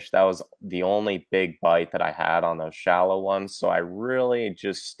fish, that was the only big bite that I had on those shallow ones. So I really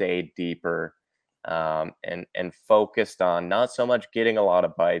just stayed deeper and focused on not so much getting a lot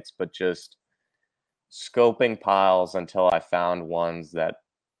of bites, but just scoping piles until I found ones that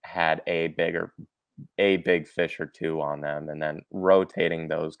had a big fish or two on them, and then rotating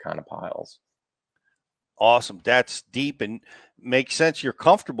those kind of piles. Awesome. That's deep and makes sense. You're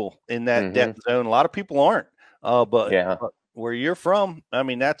comfortable in that depth zone. A lot of people aren't. But where you're from, I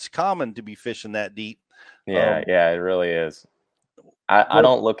mean, that's common to be fishing that deep. Yeah, it really is. I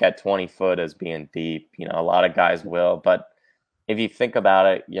don't look at 20 foot as being deep. A lot of guys will, but if you think about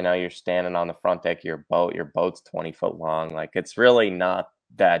it, you're standing on the front deck of your boat's 20 foot long. Like, it's really not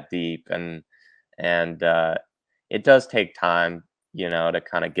that deep. And it does take time, to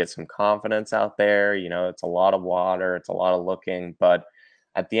kind of get some confidence out there. It's a lot of water, it's a lot of looking, but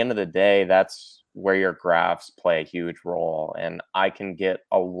at the end of the day, that's where your graphs play a huge role. And I can get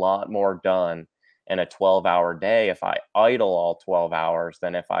a lot more done in a 12-hour day if I idle all 12 hours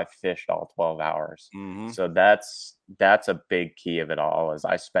than if I fished all 12 hours. So that's a big key of it all, is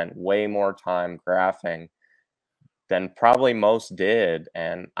I spent way more time graphing than probably most did.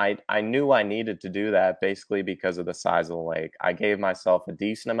 And I knew I needed to do that basically because of the size of the lake. I gave myself a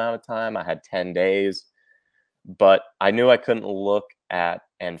decent amount of time. I had 10 days, but I knew I couldn't look at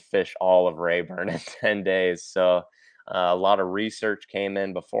and fish all of Rayburn in 10 days. So a lot of research came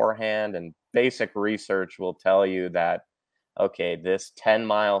in beforehand, and basic research will tell you that, okay, this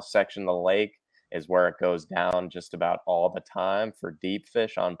 10-mile section of the lake is where it goes down just about all the time for deep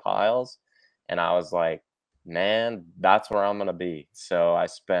fish on piles. And I was like, man, that's where I'm going to be. So I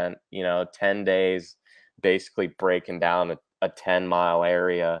spent, 10 days basically breaking down a 10-mile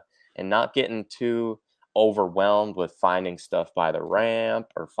area and not getting too overwhelmed with finding stuff by the ramp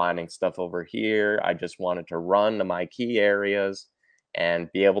or finding stuff over here. I just wanted to run to my key areas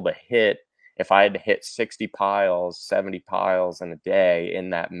and be able to hit. If I had to hit 60 piles, 70 piles in a day in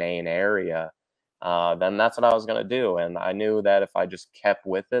that main area, then that's what I was going to do. And I knew that if I just kept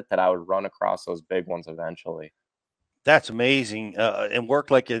with it, that I would run across those big ones eventually. That's amazing, and worked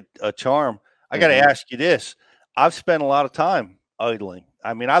like a charm. I got to ask you this: I've spent a lot of time idling.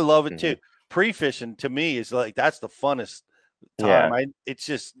 I mean, I love it too. Pre-fishing to me is like that's the funnest time. Yeah. It's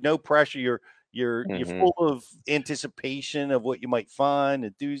just no pressure. You're full of anticipation of what you might find,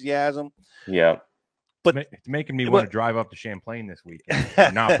 enthusiasm. Yeah. But it's making me want to drive up to Champlain this weekend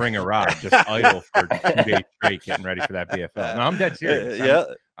and not bring a rod, just idle for 2 days straight, getting ready for that BFL. No, I'm dead serious.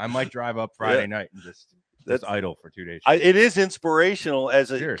 I might drive up Friday night and just idle for 2 days. It is inspirational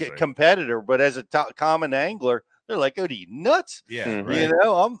as a competitor, but as a common angler, they're like, "Oh, are you nuts?" Yeah, right. You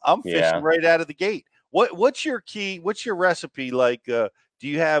know, I'm fishing right out of the gate. What's your key? What's your recipe? Like, do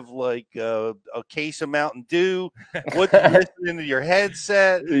you have like a case of Mountain Dew? What's listening to your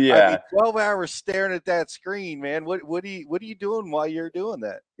headset? Yeah, I mean, 12 hours staring at that screen, man. What are you doing while you're doing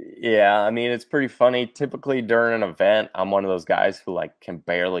that? Yeah, I mean, it's pretty funny. Typically during an event, I'm one of those guys who like can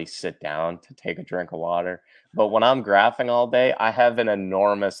barely sit down to take a drink of water. But when I'm graphing all day, I have an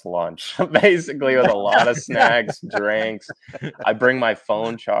enormous lunch, basically with a lot of snacks, drinks. I bring my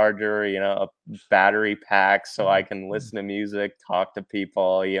phone charger, you know, a battery pack so I can listen to music, talk to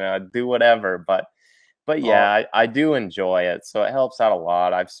people, you know, do whatever. But yeah, I do enjoy it. So it helps out a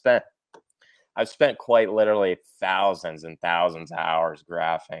lot. I've spent quite literally thousands and thousands of hours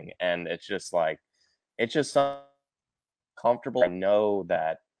graphing, and it's just so comfortable. I know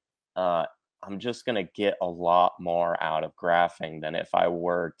that I'm just gonna get a lot more out of graphing than if I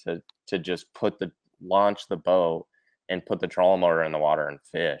were to just launch the boat and put the trolling motor in the water and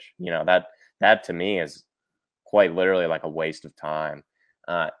fish. You know, that to me is quite literally like a waste of time.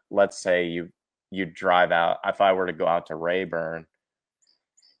 Let's say you drive out. If I were to go out to Rayburn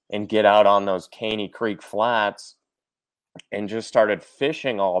and get out on those Caney Creek flats and just started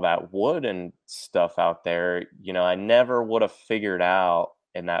fishing all that wood and stuff out there, you know, I never would have figured out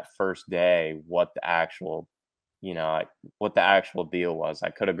in that first day what the actual deal was. I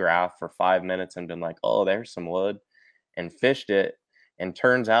could have graphed for 5 minutes and been like, oh, there's some wood, and fished it. And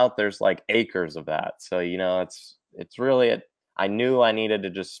turns out there's like acres of that. So, you know, it's really, I knew I needed to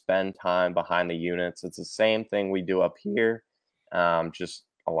just spend time behind the units. It's the same thing we do up here. Just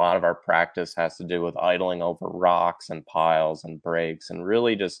a lot of our practice has to do with idling over rocks and piles and breaks, and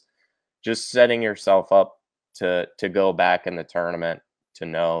really just setting yourself up to go back in the tournament to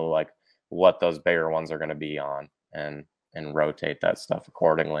know like what those bigger ones are going to be on, and rotate that stuff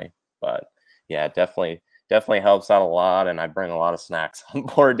accordingly. But yeah, it definitely helps out a lot, and I bring a lot of snacks on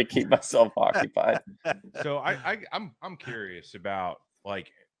board to keep myself occupied. So I'm curious about,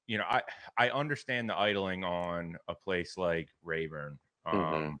 like, you know, I understand the idling on a place like Rayburn.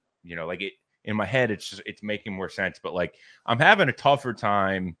 You know, like in my head, it's making more sense, but like I'm having a tougher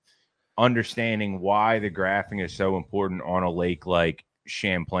time understanding why the graphing is so important on a lake like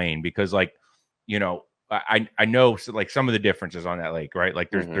Champlain, because, like, you know, I know like some of the differences on that lake, right? Like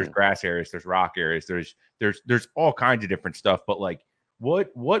there's grass areas, there's rock areas, there's all kinds of different stuff, but like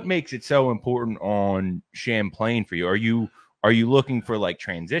what makes it so important on Champlain for you? Are you looking for like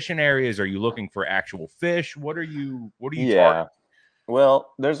transition areas? Are you looking for actual fish? What are you targeting?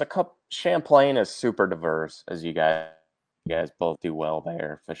 Well, there's a couple. Champlain is super diverse, as you guys both do well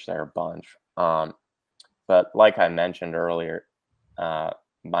there, fish there a bunch. But like I mentioned earlier,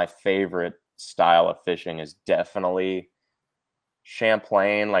 my favorite style of fishing is definitely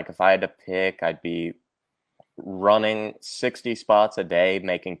Champlain. Like if I had to pick, I'd be running 60 spots a day,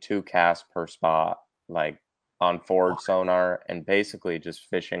 making 2 casts per spot, like on forward sonar, and basically just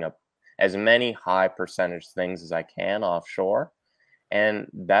fishing up as many high percentage things as I can offshore. And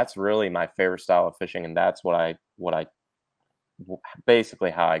that's really my favorite style of fishing, and that's what I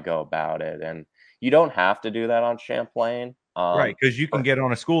basically how I go about it. And you don't have to do that on Champlain, right? Because you can get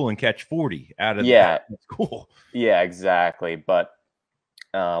on a school and catch 40 out of the school. Yeah, exactly. But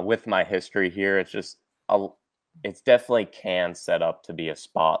with my history here, it's definitely can set up to be a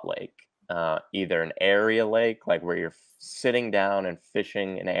spot lake, either an area lake, like where you're sitting down and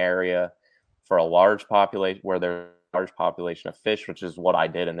fishing an area for a large population, where there's large population of fish, which is what I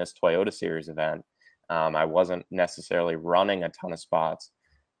did in this Toyota Series event. I wasn't necessarily running a ton of spots.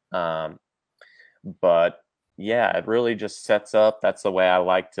 But yeah, it really just sets up. That's the way I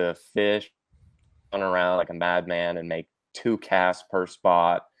like to fish, run around like a madman and make 2 casts per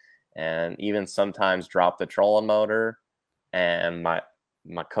spot, and even sometimes drop the trolling motor and my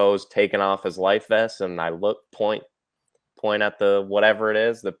co's taking off his life vest, and I point at the whatever it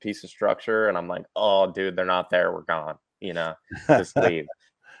is, the piece of structure, and I'm like, oh dude, they're not there, we're gone, just leave.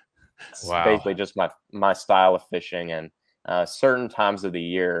 It's basically just my style of fishing. And certain times of the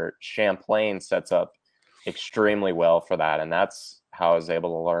year, Champlain sets up extremely well for that, and that's how I was able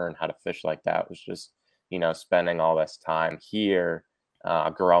to learn how to fish like that, was just spending all this time here,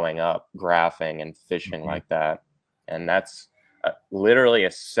 growing up graphing and fishing like that. And that's literally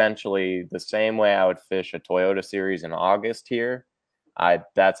essentially the same way I would fish a Toyota Series in August here.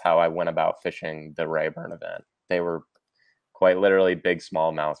 That's how I went about fishing the Rayburn event. They were quite literally big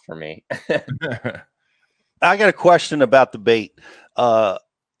smallmouth for me. I got a question about the bait.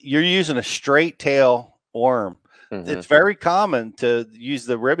 You're using a straight tail worm. It's very common to use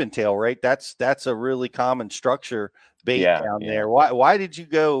the ribbon tail, right? That's a really common structure bait down there. Why did you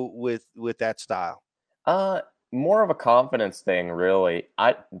go with that style? More of a confidence thing, really.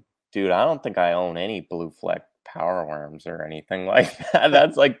 I don't think I own any blue fleck power worms or anything like that.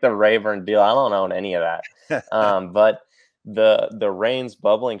 That's like the Rayburn deal. I don't own any of that. But the Rains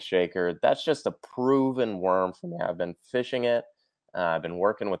bubbling shaker, that's just a proven worm for me. I've been fishing it. I've been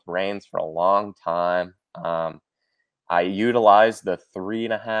working with Rains for a long time. I utilize the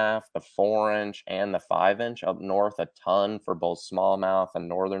 3.5, the 4-inch, and the 5-inch up north a ton for both smallmouth and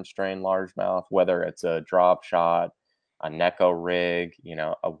northern strain largemouth, whether it's a drop shot, a Neko rig,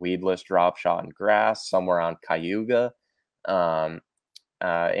 a weedless drop shot in grass, somewhere on Cayuga,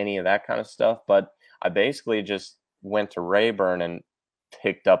 any of that kind of stuff. But I basically just went to Rayburn and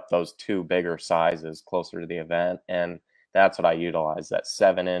picked up those two bigger sizes closer to the event, and that's what I utilized, that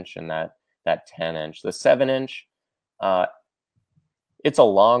 7-inch and that 10-inch. The 7-inch, it's a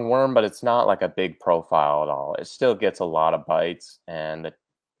long worm, but it's not like a big profile at all. It still gets a lot of bites, and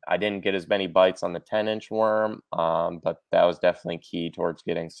I didn't get as many bites on the 10-inch worm, but that was definitely key towards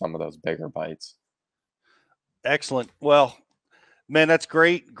getting some of those bigger bites. Excellent. Well, man, that's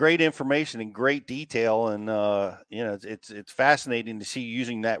great information and great detail. And, it's fascinating to see you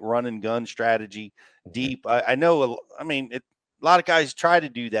using that run and gun strategy deep. I know, a lot of guys try to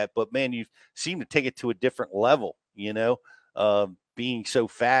do that, but man, you seem to take it to a different level, being so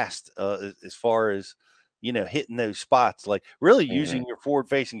fast as far as, hitting those spots, like really using your forward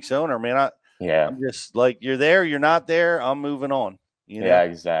facing sonar, man. I'm just like, you're there, you're not there, I'm moving on. Yeah,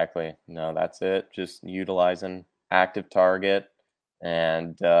 exactly. No, that's it. Just utilizing active target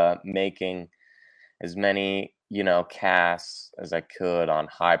and making as many, casts as I could on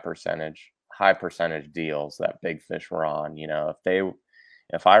high percentage deals that big fish were on.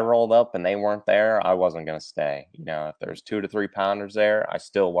 If I rolled up and they weren't there, I wasn't going to stay. If there's 2 to 3 pounders there, I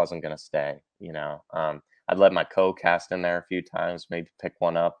still wasn't going to stay. I'd let my co-cast in there a few times, maybe pick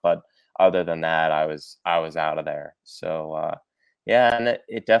one up, but other than that, I was out of there. So and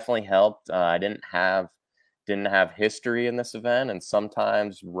it definitely helped. I didn't have history in this event, and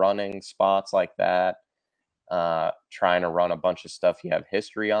sometimes running spots like that, trying to run a bunch of stuff you have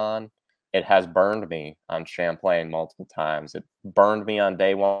history on, it has burned me on Champlain multiple times. It burned me on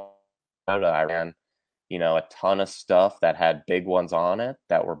day one. I ran, a ton of stuff that had big ones on it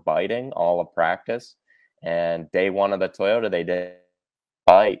that were biting all of practice. And day one of the Toyota, they did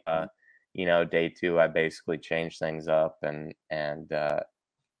bite. Day two, I basically changed things up and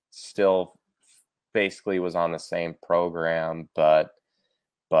still basically was on the same program, but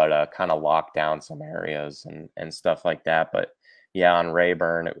kind of locked down some areas and stuff like that. But yeah, on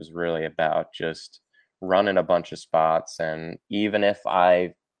Rayburn, it was really about just running a bunch of spots. And even if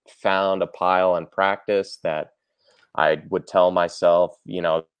I found a pile in practice that I would tell myself,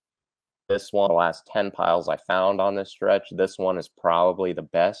 this one, the last 10 piles I found on this stretch, this one is probably the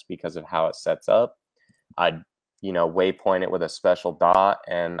best because of how it sets up. I'd, waypoint it with a special dot,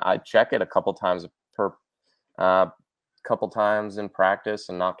 and I'd check it a couple times in practice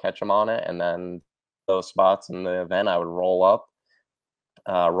and not catch them on it. And then those spots in the event, I would roll up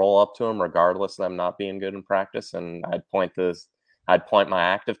to them regardless of them not being good in practice, and I'd point my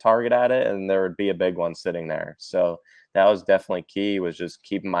active target at it, and there would be a big one sitting there. So that was definitely key, was just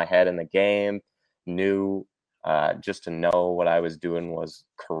keeping my head in the game, just to know what I was doing was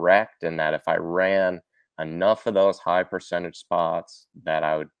correct, and that if I ran enough of those high percentage spots, that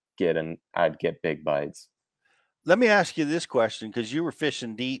I'd get big bites. Let me ask you this question, because you were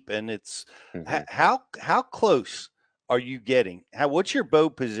fishing deep, and it's how close are you getting? What's your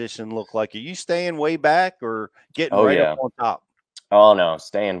boat position look like? Are you staying way back or getting up on top? Oh no,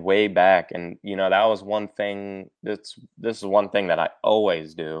 staying way back. And that was one thing. This is one thing that I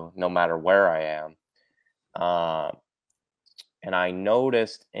always do, no matter where I am. And I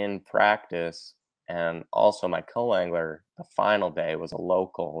noticed in practice, And also my co-angler, the final day, was a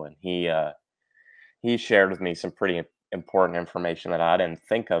local, and he shared with me some pretty important information that I didn't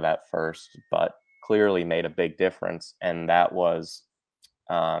think of at first, but clearly made a big difference. And that was,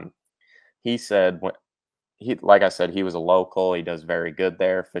 he said, like I said, he was a local. He does very good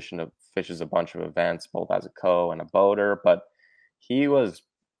there, fishes a bunch of events, both as a co and a boater. But he was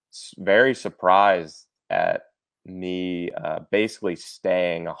very surprised at me basically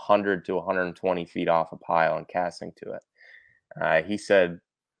staying 100 to 120 feet off a pile and casting to it. He said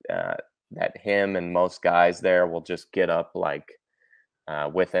that him and most guys there will just get up like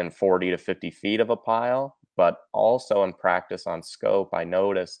within 40 to 50 feet of a pile. But also in practice on scope, I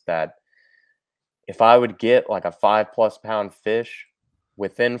noticed that if I would get like a 5+ pound fish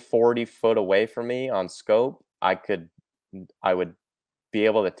within 40 foot away from me on scope, I would be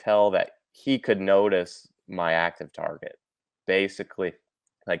able to tell that he could notice my active target. Basically,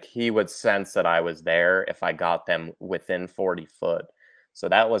 like he would sense that I was there if I got them within 40 foot. So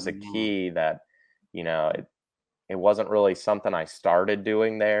that was a key that, it wasn't really something I started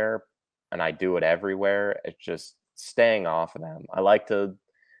doing there and I do it everywhere. It's just staying off of them. I like to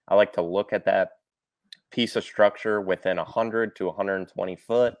look at that piece of structure within 100 to 120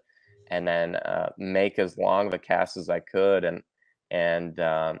 foot and then make as long of a cast as I could. And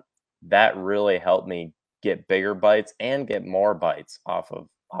that really helped me get bigger bites and get more bites off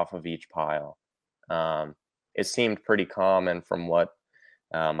of each pile. It seemed pretty common from what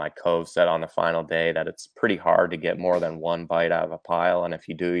my cove said on the final day that it's pretty hard to get more than one bite out of a pile. And if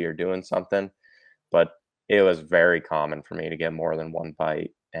you do, you're doing something. But it was very common for me to get more than one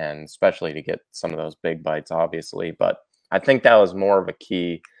bite, and especially to get some of those big bites, obviously. But I think that was more of a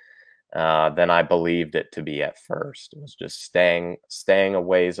key than I believed it to be at first. It was just staying a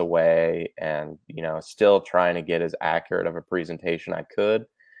ways away and, still trying to get as accurate of a presentation I could.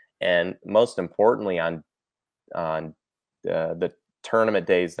 And most importantly, on the tournament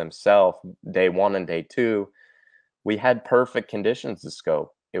days themselves, day 1 and day 2, we had perfect conditions to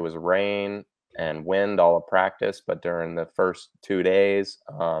scope. It was rain and wind all of practice, but during the first 2 days,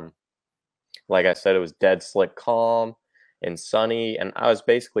 like I said, it was dead slick calm and sunny, and I was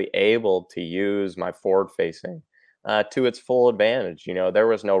basically able to use my forward facing to its full advantage. There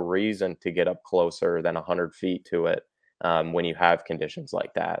was no reason to get up closer than 100 feet to it when you have conditions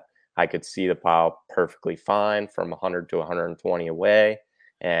like that. I could see the pile perfectly fine from 100 to 120 away,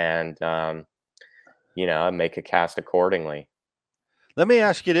 and make a cast accordingly. Let me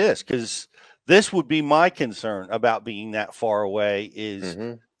ask you this, because this would be my concern about being that far away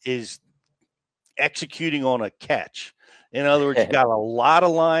is executing on a catch. In other words, you got a lot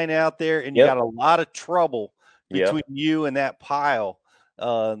of line out there, and you got a lot of trouble between you and that pile.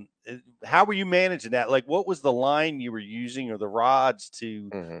 How were you managing that? Like, what was the line you were using or the rods to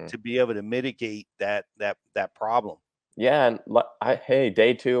be able to mitigate that problem? Yeah, and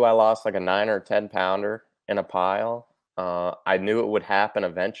day 2, I lost like a 9 or 10 pounder in a pile. I knew it would happen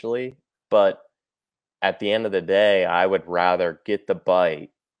eventually, but at the end of the day, I would rather get the bite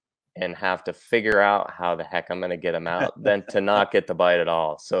and have to figure out how the heck I'm going to get him out than to not get the bite at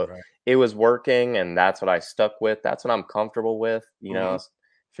all. So it was working, and that's what I stuck with. That's what I'm comfortable with,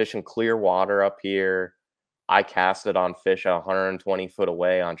 fishing clear water up here. I casted on fish at 120 foot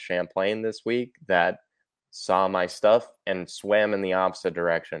away on Champlain this week that saw my stuff and swam in the opposite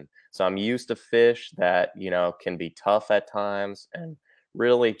direction. So I'm used to fish that, can be tough at times, and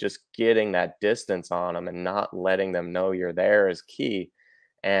really just getting that distance on them and not letting them know you're there is key.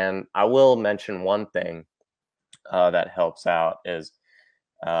 And I will mention one thing that helps out is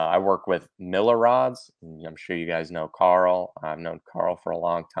I work with Miller rods. I'm sure you guys know Carl. I've known Carl for a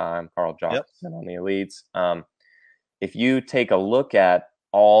long time, Carl Johnson on the Elites. If you take a look at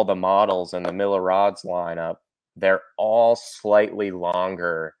all the models in the Miller rods lineup, they're all slightly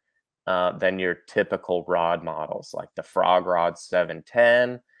longer than your typical rod models, like the Frog Rod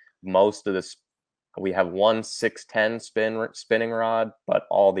 710. Most of we have one 610 spinning rod, but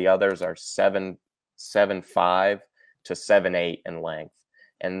all the others are 7.5 to 7.8 in length.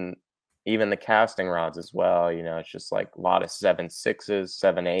 And even the casting rods as well, it's just like a lot of 7.6s,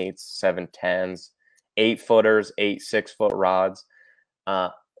 7.8s, 7.10s, 8-footers, 8 6-foot rods.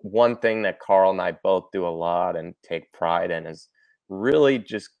 One thing that Carl and I both do a lot and take pride in is really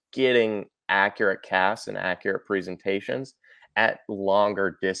just getting accurate casts and accurate presentations at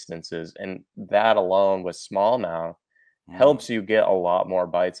longer distances. And that alone with smallmouth helps you get a lot more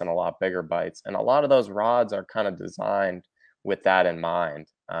bites and a lot bigger bites. And a lot of those rods are kind of designed with that in mind.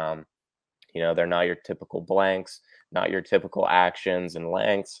 They're not your typical blanks, not your typical actions and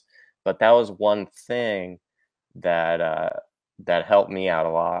lengths, but that was one thing that helped me out a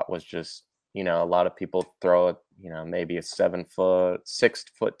lot, was just You know, a lot of people throw it, you know, maybe a 7 foot,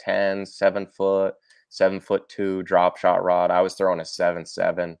 6'10", 7 foot, 7'2" drop shot rod. I was throwing a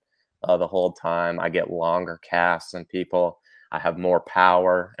 7.7 the whole time. I get longer casts than people. I have more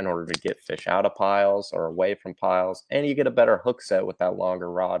power in order to get fish out of piles or away from piles, and you get a better hook set with that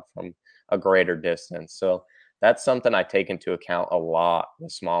longer rod from a greater distance. So that's something I take into account a lot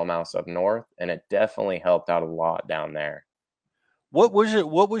with smallmouths up north, and it definitely helped out a lot down there. What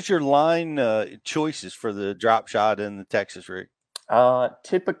was your line choices for the drop shot and the Texas rig?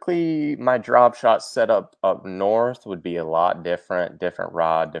 Typically my drop shot setup up north would be a lot different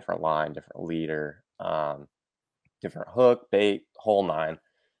rod, different line, different leader, different hook, bait, whole nine.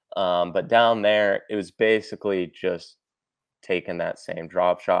 But down there, it was basically just taking that same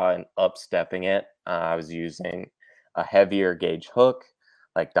drop shot and upstepping it. I was using a heavier gauge hook,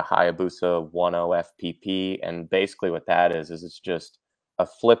 like the Hayabusa 10 FPP. And basically what that is it's just a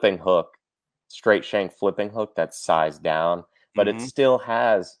flipping hook, straight shank flipping hook that's sized down, but it still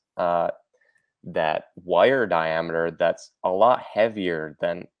has that wire diameter that's a lot heavier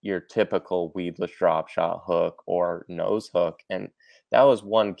than your typical weedless drop shot hook or nose hook. And that was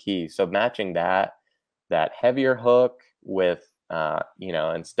one key. So matching that heavier hook with, you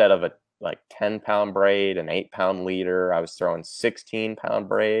know, instead of a like 10-pound braid, an 8-pound leader, I was throwing 16-pound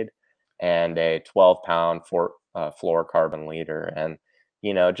braid and a 12-pound fluorocarbon leader. And,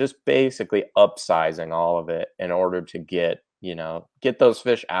 you know, just basically upsizing all of it in order to get those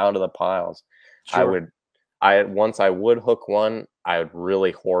fish out of the piles. Sure. Once I would hook one, I would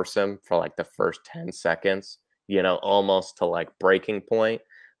really horse him for like the first 10 seconds, you know, almost to like breaking point.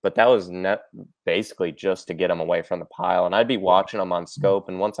 But that was basically just to get him away from the pile. And I'd be watching him on scope.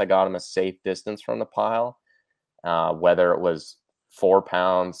 And once I got him a safe distance from the pile, whether it was 4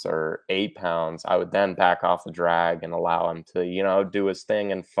 pounds or 8 pounds, I would then back off the drag and allow him to, you know, do his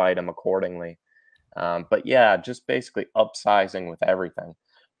thing and fight him accordingly. But yeah, just basically upsizing with everything.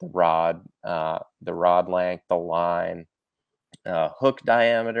 The rod length, the line, hook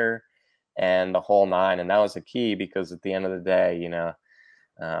diameter, and the whole nine. And that was the key because at the end of the day, you know,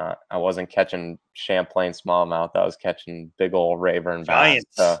 I wasn't catching Champlain smallmouth. I was catching big old Rayburn bass.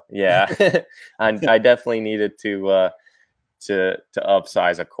 So yeah, I definitely needed to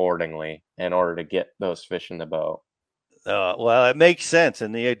upsize accordingly in order to get those fish in the boat. Well, it makes sense,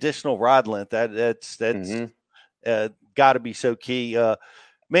 and the additional rod length that's got to be so key.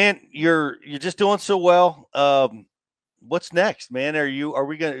 Man, you're just doing so well. What's next, man? Are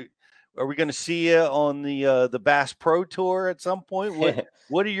we gonna see you on the Bass Pro Tour at some point?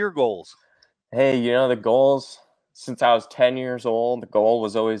 What are your goals? Hey, you know, the goals since I was 10 years old, the goal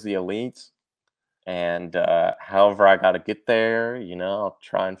was always the elites. And however I got to get there, you know, I'll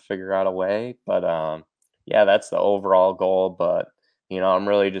try and figure out a way. But yeah, that's the overall goal. But you know, I'm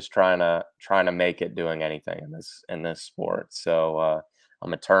really just trying to make it doing anything in this sport. So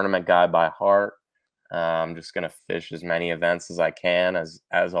I'm a tournament guy by heart. I'm just gonna fish as many events as I can,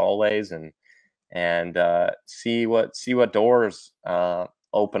 as always, and see what doors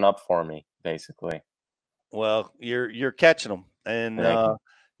open up for me, basically. Well, you're catching them, and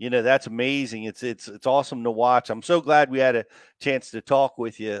you know, that's amazing. It's awesome to watch. I'm so glad we had a chance to talk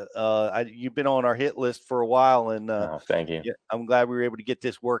with you. You've been on our hit list for a while, and thank you. Yeah, I'm glad we were able to get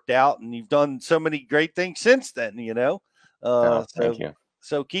this worked out, and you've done so many great things since then. You know, thank you.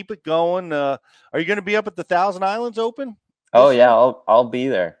 So keep it going. Are you going to be up at the Thousand Islands Open? Oh yeah, I'll be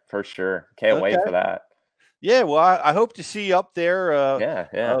there for sure. Can't wait for that. Yeah, well, I hope to see you up there.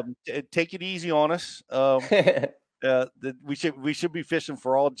 Yeah. Take it easy on us. We should be fishing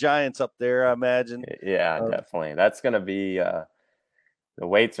for all giants up there, I imagine. Yeah, definitely. That's gonna be the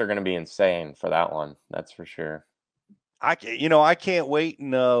weights are gonna be insane for that one. That's for sure. I can't wait.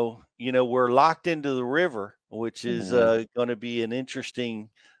 No, you know, we're locked into the river, which is going to be an interesting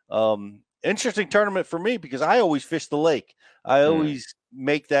tournament for me because I always fish the lake. I always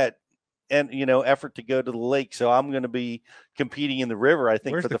make that effort to go to the lake. So I'm going to be competing in the river, I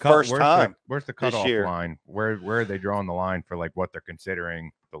think, for the first time. Where's the cutoff line? Where are they drawing the line for like what they're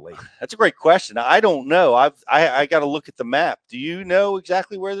considering the lake? That's a great question. I don't know. I got to look at the map. Do you know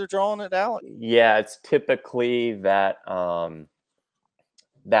exactly where they're drawing it, Alec? Yeah, it's typically that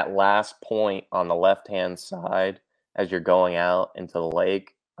that last point on the left-hand side as you're going out into the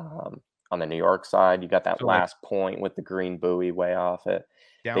lake. On the New York side, you got that last point with the green buoy way off it.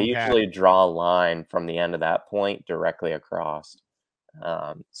 They usually draw a line from the end of that point directly across,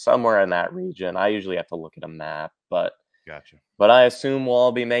 somewhere in that region. I usually have to look at a map, but gotcha. But I assume we'll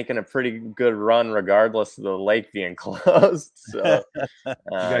all be making a pretty good run regardless of the lake being closed. So, you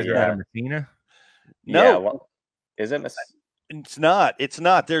guys are out of Messina? No, yeah, well, is it? It's not. It's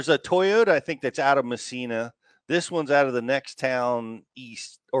not. There's a Toyota, I think, that's out of Messina. This one's out of the next town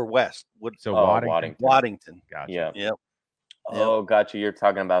east or west. So Waddington. Waddington. Gotcha. Yeah. Yep. Oh, gotcha. You're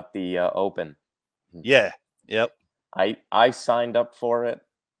talking about the Open. Yeah. Yep. I signed up for it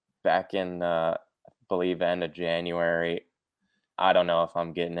back in, I believe, end of January. I don't know if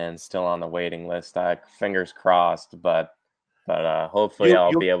I'm getting in. Still on the waiting list. Fingers crossed, but hopefully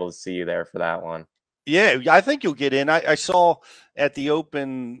I'll be able to see you there for that one. Yeah, I think you'll get in. I saw at the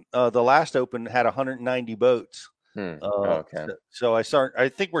Open, the last Open had 190 boats. Okay. So I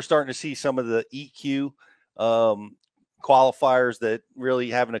think we're starting to see some of the EQ qualifiers that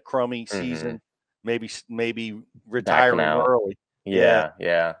really having a crummy season, maybe retiring early.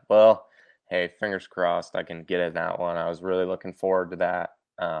 Yeah. Well, hey, fingers crossed I can get in that one. I was really looking forward to that.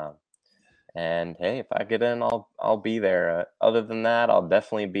 And hey, if I get in, I'll be there. Other than that, I'll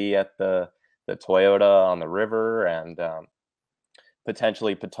definitely be at the Toyota on the river and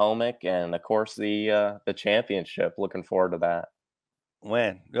potentially Potomac, and of course the championship. Looking forward to that.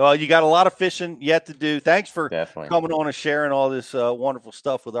 Well, you got a lot of fishing yet to do. Thanks for Definitely coming on and sharing all this wonderful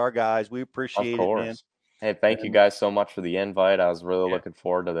stuff with our guys. We appreciate it, man. Hey, thank you guys so much for the invite. I was really looking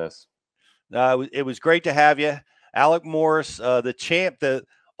forward to this. It was great to have you. Alec Morris, the champ, the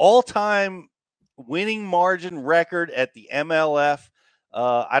all-time winning margin record at the MLF.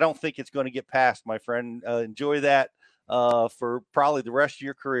 I don't think it's going to get past, my friend. Enjoy that for probably the rest of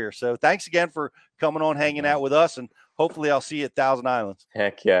your career. So thanks again for coming on, hanging out with us, and hopefully I'll see you at Thousand Islands.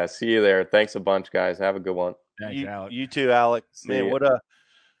 Heck yeah. See you there. Thanks a bunch, guys. Have a good one. Thanks, Alec. You too, Alec. Man,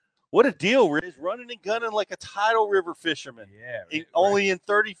 what a deal, Riz. Running and gunning like a tidal river fisherman. Yeah. Only in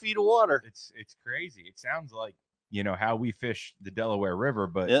 30 feet of water. It's crazy. It sounds like, how we fish the Delaware River,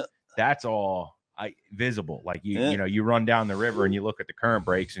 but that's all visible. Like you run down the river and you look at the current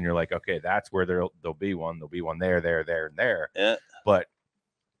breaks and you're like, okay, that's where there'll be one. There'll be one there, and there. Yeah. But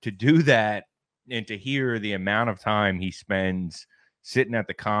to do that and to hear the amount of time he spends sitting at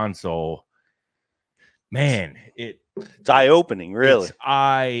the console, man, it's eye-opening, really.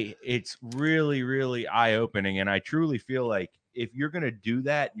 It's really, really eye-opening. And I truly feel like if you're going to do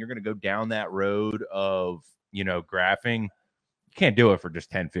that and you're going to go down that road of, graphing, you can't do it for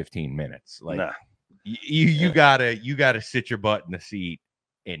just 10, 15 minutes. Like you gotta sit your butt in the seat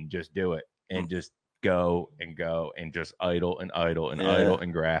and just do it and just go and just idle and idle and idle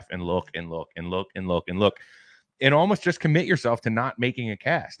and graph and look and look and look and look and look and almost just commit yourself to not making a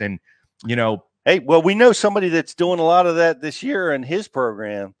cast. And, hey, well, we know somebody that's doing a lot of that this year, and his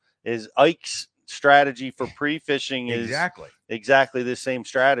program is Ike's strategy for pre-fishing is exactly the same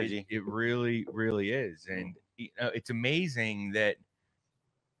strategy. It really, really is. And it's amazing that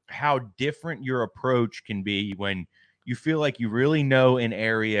how different your approach can be when you feel like you really know an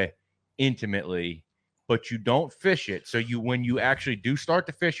area intimately, but you don't fish it. So when you actually do start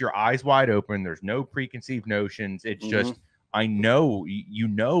to fish, your eyes wide open, there's no preconceived notions. It's just, I know,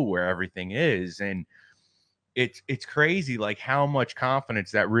 where everything is. And it's crazy, like how much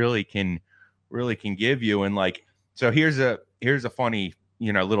confidence that really can give you. And like, so here's a funny,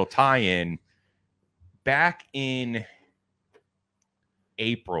 little tie-in. Back in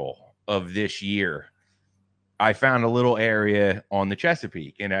April of this year, I found a little area on the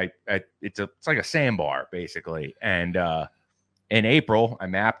Chesapeake, and it's like a sandbar basically. And in April, I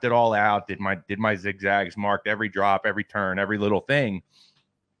mapped it all out, did my zigzags, marked every drop, every turn, every little thing.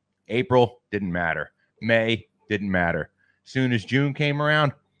 April didn't matter. May didn't matter. Soon as June came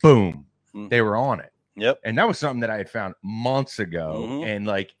around, boom, they were on it. Yep. And that was something that I had found months ago. And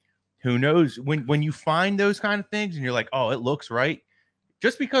like, who knows, when you find those kind of things and you're like, oh, it looks right,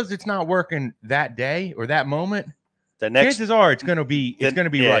 just because it's not working that day or that moment, chances are it's going to be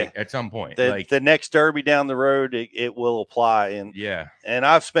right at some point. The next derby down the road, it will apply. And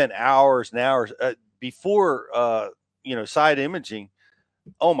I've spent hours and hours before side imaging.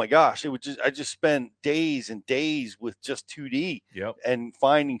 Oh my gosh, I just spent days and days with just 2D and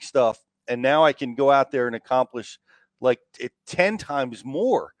finding stuff. And now I can go out there and accomplish like 10 times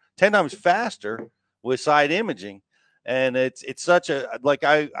more, 10 times faster with side imaging. And it's such a, like,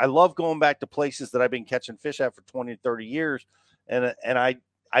 I love going back to places that I've been catching fish at for 20 to 30 years. And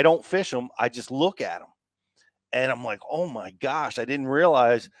I don't fish them. I just look at them and I'm like, oh my gosh, I didn't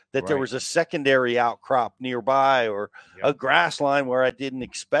realize that there was a secondary outcrop nearby or a grass line where I didn't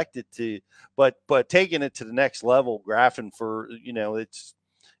expect it to, but taking it to the next level, graphing for,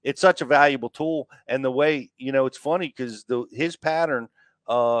 it's such a valuable tool. And the way, it's funny because his pattern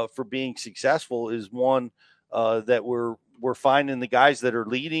for being successful is one that we're finding the guys that are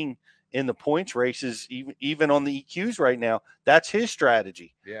leading in the points races, even on the EQs right now. That's his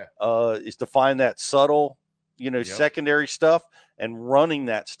strategy. Yeah, is to find that subtle, secondary stuff and running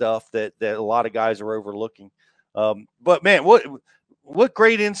that stuff that a lot of guys are overlooking. But man, what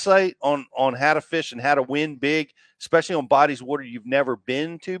great insight on how to fish and how to win big, especially on bodies of water you've never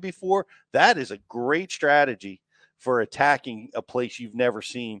been to before. That is a great strategy for attacking a place you've never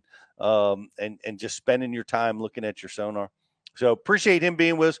seen, and just spending your time looking at your sonar. So appreciate him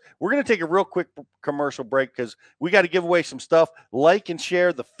being with us. We're going to take a real quick commercial break because we got to give away some stuff. Like and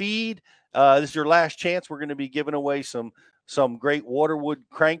share the feed. This is your last chance. We're going to be giving away some great waterwood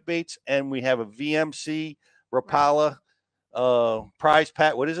crankbaits, and we have a VMC Rapala prize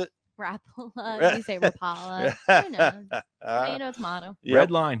pack. What is it? Rapala. You say Rapala. Tomato. Yep.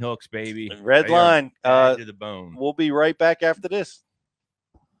 Red line hooks, baby. Red line. To the bone. We'll be right back after this.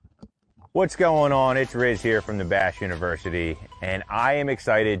 What's going on? It's Riz here from the Bass University, and I am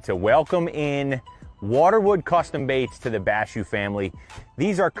excited to welcome in Waterwood Custom Baits to the Bass U family.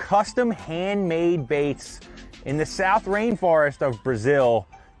 These are custom handmade baits in the South Rainforest of Brazil.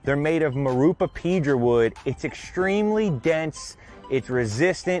 They're made of Marupa pedra wood. It's extremely dense, it's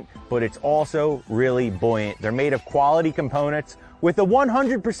resistant, but it's also really buoyant. They're made of quality components with a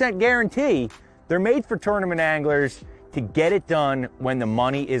 100% guarantee. They're made for tournament anglers to get it done when the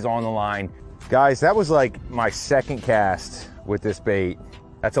money is on the line. Guys, that was like my second cast with this bait.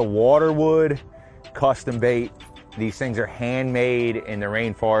 That's a Waterwood custom bait. These things are handmade in the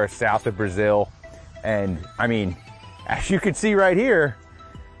rainforest south of Brazil. And I mean, as you can see right here,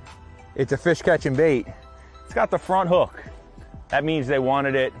 it's a fish catching bait. It's got the front hook. That means they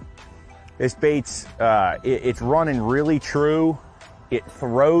wanted it. This bait's, it's running really true. It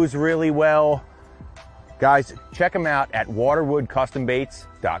throws really well. Guys, check them out at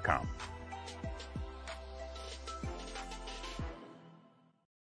waterwoodcustombaits.com.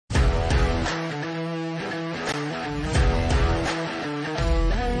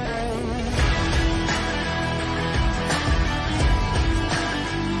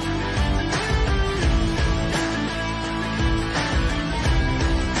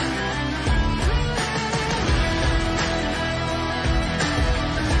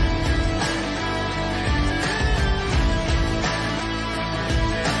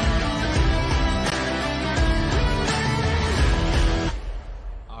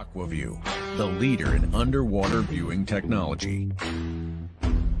 The leader in underwater viewing technology.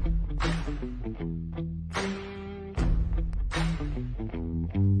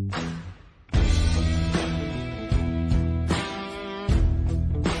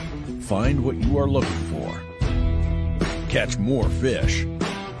 Find what you are looking for. Catch more fish.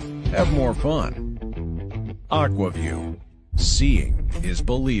 Have more fun. AquaView. Seeing is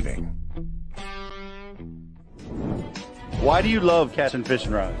believing. Why do you love casting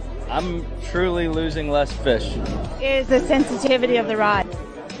fishing rods? I'm truly losing less fish. Is the sensitivity of the rod.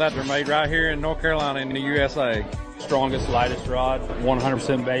 That they're made right here in North Carolina in the USA. Strongest, lightest rod,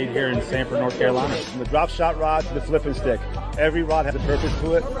 100% made here in Sanford, North Carolina. From the drop shot rod to the flipping stick, every rod has a purpose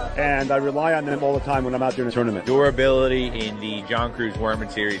to it, and I rely on them all the time when I'm out doing a tournament. Durability in the John Cruz Worman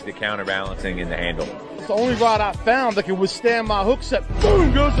series, the counterbalancing in the handle. It's the only rod I found that can withstand my hook set.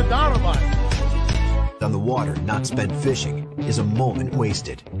 Boom goes the dynamite. On the water, not spent fishing is a moment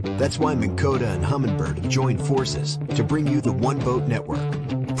wasted. That's why Minn Kota and Humminbird have joined forces to bring you the One Boat Network.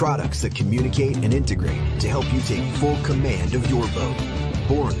 Products that communicate and integrate to help you take full command of your boat.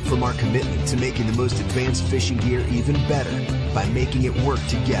 Born from our commitment to making the most advanced fishing gear even better by making it work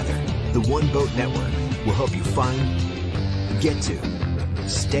together. The One Boat Network will help you find, get to,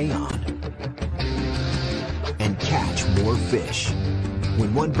 stay on, and catch more fish.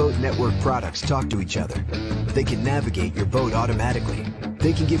 When One Boat Network products talk to each other, they can navigate your boat automatically.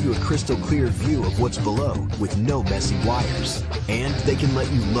 They can give you a crystal clear view of what's below with no messy wires. And they can let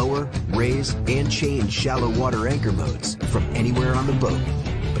you lower, raise, and change shallow water anchor modes from anywhere on the boat.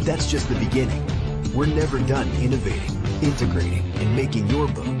 But that's just the beginning. We're never done innovating, integrating, and making your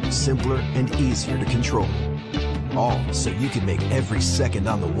boat simpler and easier to control. All so you can make every second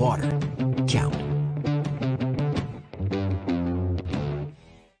on the water count.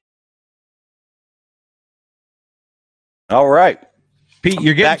 All right. Pete,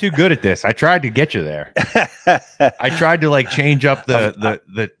 you're getting too good at this. I tried to get you there. I tried to like change up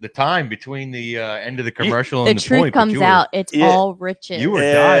the time between the end of the commercial and the truth point. Comes out. It's all riches. You were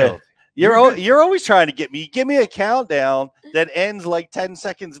dialed. You're always trying to get me. Give me a countdown that ends like 10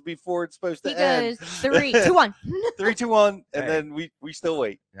 seconds before it's supposed to end. He goes 3, 2, 1. 3, 2, 1, and then we still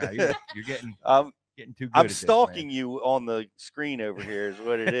wait. Yeah, you're getting too good. I'm at stalking this, you on the screen over here is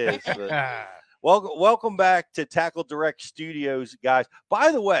what it is. But welcome back to Tackle Direct Studios, guys.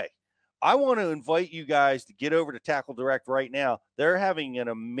 By the way, I want to invite you guys to get over to Tackle Direct right now. They're having an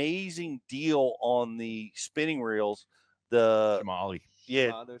amazing deal on the spinning reels. The Shimali.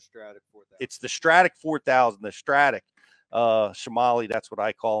 Yeah, Stratic 4000. it's the Stratic 4000, the Stratic Shimali. That's what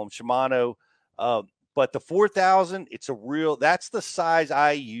I call them, Shimano. But the 4000, that's the size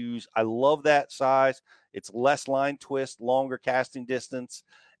I use. I love that size. It's less line twist, longer casting distance,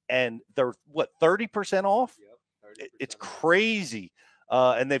 and they're 30% off. Yep, It's crazy.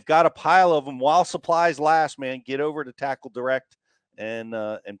 And they've got a pile of them while supplies last, man. Get over to Tackle Direct and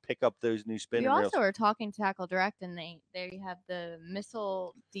pick up those new spinning We reels. also are talking Tackle Direct, and they have the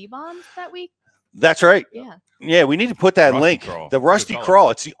missile D-bombs that we. That's right. Yeah, we need to put that Rusty link. Crawl. The Rusty Good Crawl.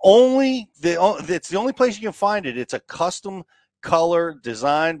 It's the only place you can find it. It's a custom color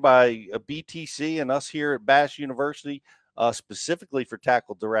designed by a BTC and us here at Bash University, specifically for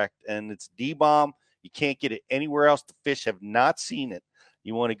Tackle Direct, and it's D-bomb. You can't get it anywhere else. The fish have not seen it.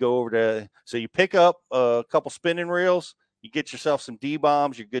 You want to go over to, so you pick up a couple spinning reels, you get yourself some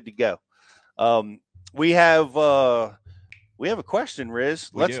D-bombs, you're good to go. We have a question, Riz.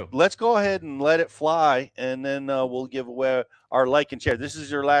 Let's go ahead and let it fly, and then we'll give away our like and share. This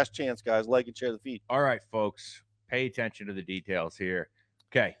is your last chance, guys. Like and share the feed. All right, folks, pay attention to the details here.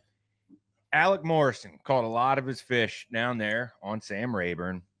 Okay. Alec Morrison caught a lot of his fish down there on Sam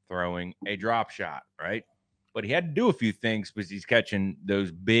Rayburn throwing a drop shot, right? But he had to do a few things because he's catching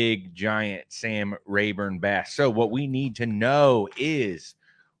those big, giant Sam Rayburn bass. So what we need to know is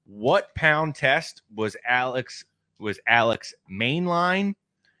what pound test was Alec's main line,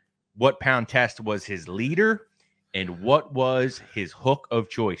 what pound test was his leader, and what was his hook of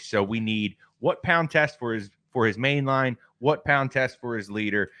choice. So we need what pound test for his main line, what pound test for his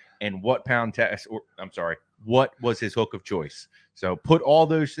leader, and what was his hook of choice. So put all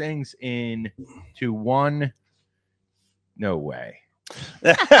those things into one. No way.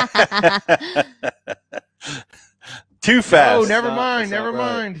 Too fast. Oh, never mind.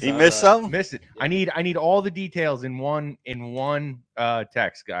 He missed something? Missed it. I need all the details in one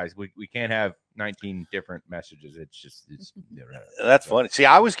text, guys. We can't have 19 different messages. It's That's funny. See,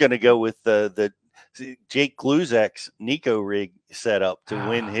 I was going to go with the Jake Gluzek's Nico rig setup to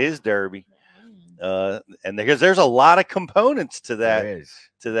win his derby. And because there's a lot of components to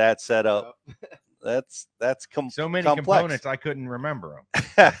that setup. That's so many complex. components I couldn't remember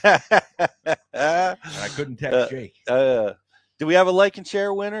them. And I couldn't text Jake. Do we have a like and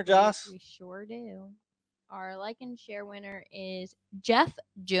share winner, Joss? We sure do. Our like and share winner is Jeff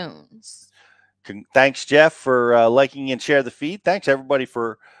Jones. Thanks, Jeff, for liking and share the feed. Thanks everybody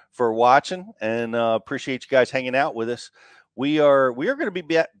for watching, and appreciate you guys hanging out with us. We are going to be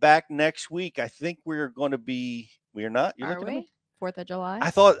back next week. I think we're going to be. We are not. You're looking at me? 4th of July.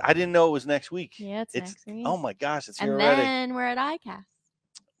 I didn't know it was next week. Yeah, it's next week. Oh my gosh, it's here already. And then we're at ICAST.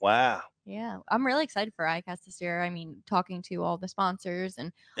 Wow. Yeah, I'm really excited for ICAST this year. I mean, talking to all the sponsors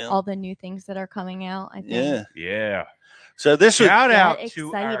and all the new things that are coming out. I think. Yeah. So this shout out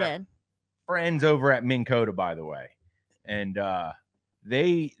to our friends over at Minn Kota, by the way, and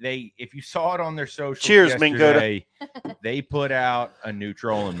they if you saw it on their socials, cheers, Minn Kota. They put out a new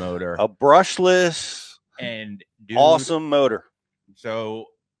trolling motor, a brushless and awesome motor. So I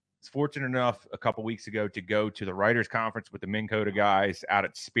was fortunate enough a couple weeks ago to go to the writers conference with the Minn Kota guys out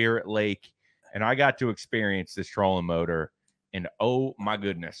at Spirit Lake, and I got to experience this trolling motor, and oh my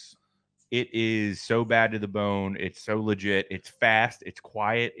goodness, it is so bad to the bone. It's so legit. It's fast. It's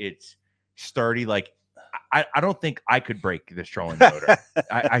quiet. It's sturdy. Like I don't think I could break this trolling motor.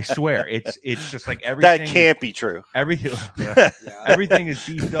 I swear. It's just like everything. That can't be true. Everything is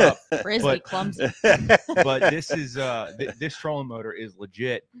beefed up. Frisbee clumsy. But this is this trolling motor is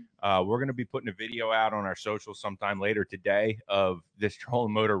legit. We're gonna be putting a video out on our socials sometime later today of this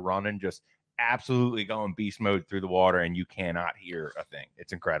trolling motor running, just absolutely going beast mode through the water, and you cannot hear a thing.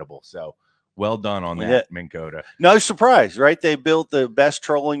 It's incredible. So well done on that, Minn Kota. No surprise, right? They built the best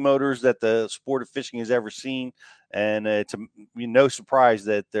trolling motors that the sport of fishing has ever seen, and it's no surprise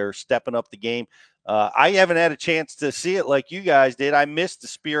that they're stepping up the game. I haven't had a chance to see it like you guys did. I missed the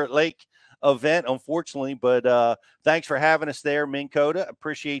Spirit Lake event, unfortunately, but thanks for having us there, Minn Kota.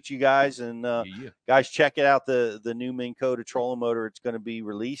 Appreciate you guys, and guys, check it out, the new Minn Kota trolling motor. It's going to be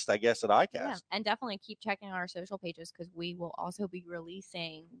released, I guess, at ICAST. Yeah, and definitely keep checking on our social pages because we will also be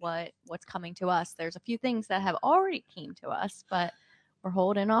releasing what's coming to us. There's a few things that have already came to us, but we're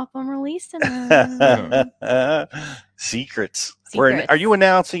holding off on releasing them. Secrets. Are you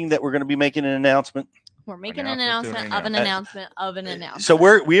announcing that we're going to be making an announcement? We're making an announcement of an announcement of an announcement. So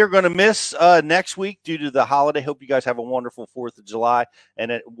we are going to miss next week due to the holiday. Hope you guys have a wonderful 4th of July,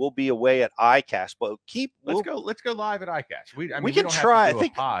 and we'll be away at ICAST. But let's go live at ICAST. We can don't try. have to do a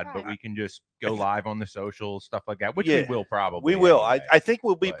pod, but we can just go live on the socials, stuff like that, which we will probably. We will. Anyway. I think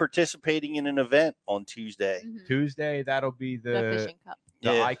we'll be participating in an event on Tuesday. Mm-hmm. Tuesday, that'll be the Fishing Cup. The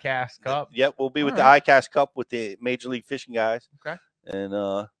ICAST Cup. Yep, we'll be with the ICAST Cup with the Major League Fishing guys. Okay. And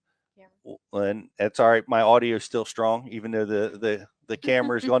that's all right. My audio is still strong, even though the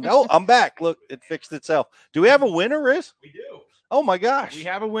camera is going. Oh, I'm back. Look, it fixed itself. Do we have a winner, Riz? We do. Oh my gosh. We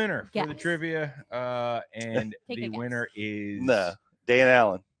have a winner for the trivia, and the winner is Dan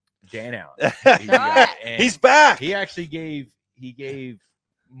Allen. Dan Allen. He's back. He actually gave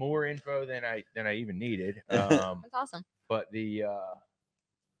more info than I even needed. That's awesome. But the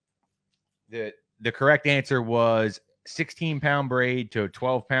correct answer was 16-pound braid to a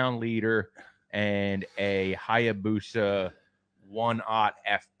 12-pound leader and a Hayabusa 1/0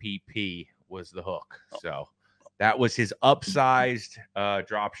 FPP was the hook. So that was his upsized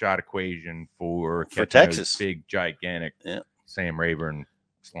drop shot equation for Texas. Big, gigantic Sam Rayburn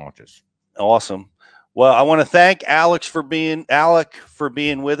launches. Awesome. Well, I want to thank Alec for being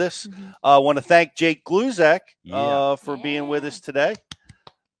with us. I want to thank Jake Gluzek for being with us today.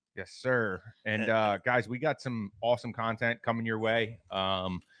 Yes, sir. And guys, we got some awesome content coming your way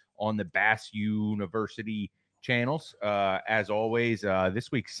on the Bass University channels. As always,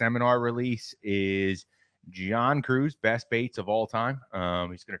 this week's seminar release is John Cruz, best baits of all time.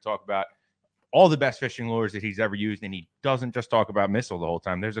 He's going to talk about all the best fishing lures that he's ever used, and he doesn't just talk about missile the whole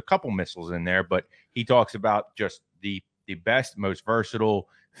time. There's a couple missiles in there, but he talks about just the best, most versatile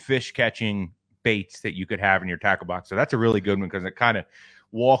fish catching baits that you could have in your tackle box. So that's a really good one because it kind of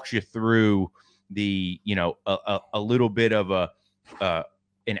walks you through the, a little bit of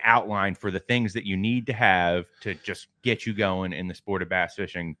an outline for the things that you need to have to just get you going in the sport of bass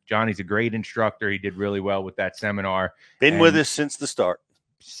fishing. Johnny's a great instructor. He did really well with that seminar. Been with us since the start.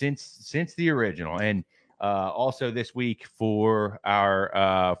 Since the original. And also this week for our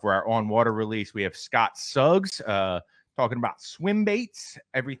on water release, we have Scott Suggs talking about swim baits,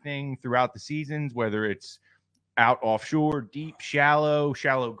 everything throughout the seasons, whether it's out offshore, deep, shallow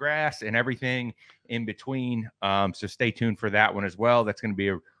grass, and everything in between. So stay tuned for that one as well. That's going to be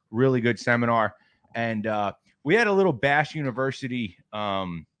a really good seminar. And we had a little Bass University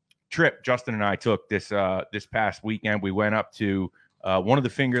trip Justin and I took this past weekend. We went up to one of the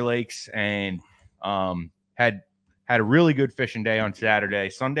Finger Lakes and had a really good fishing day on Saturday.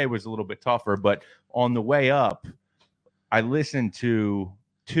 Sunday was a little bit tougher, but on the way up, I listened to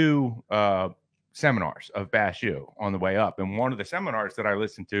two seminars of Bass U on the way up. And one of the seminars that I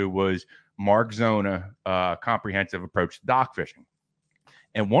listened to was Mark Zona, Comprehensive Approach to Dock Fishing.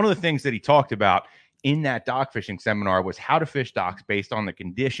 And one of the things that he talked about in that dock fishing seminar was how to fish docks based on the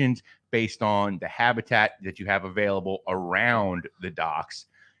conditions, based on the habitat that you have available around the docks.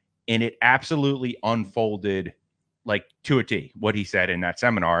 And it absolutely unfolded like to a T, what he said in that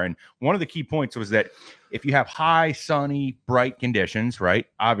seminar. And one of the key points was that if you have high, sunny, bright conditions, right,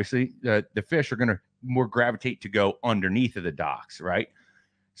 obviously the fish are going to more gravitate to go underneath of the docks, right?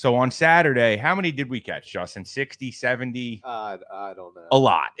 So on Saturday, how many did we catch, Justin? 60, 70? I don't know. A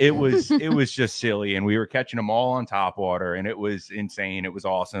lot. It was just silly, and we were catching them all on top water, and it was insane. It was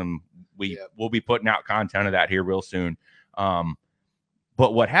awesome. We'll be putting out content of that here real soon.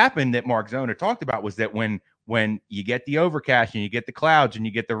 But what happened that Mark Zona talked about was that when you get the overcast and you get the clouds and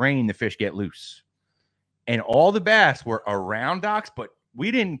you get the rain, the fish get loose. And all the bass were around docks, but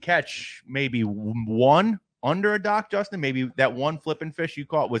we didn't catch maybe one under a dock, Justin. Maybe that one flipping fish you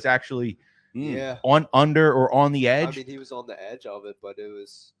caught was actually on under or on the edge. I mean, he was on the edge of it, but it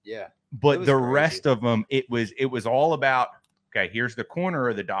was But it was the crazy. rest of them, it was all about, okay, here's the corner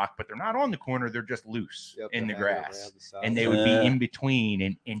of the dock, but they're not on the corner, they're just loose in the grass. And they would be in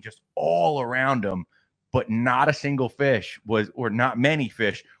between and just all around them, but not a single fish or not many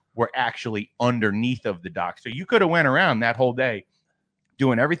fish were actually underneath of the dock. So you could have went around that whole day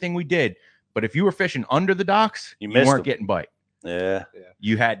doing everything we did. But if you were fishing under the docks, you weren't getting bite. Yeah.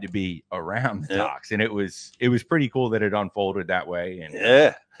 You had to be around the docks. And it was pretty cool that it unfolded that way.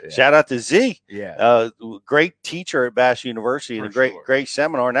 And shout out to Z. Yeah. Great teacher at Bass University and a great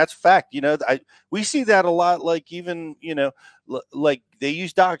seminar. And that's a fact. We see that a lot, like even, like they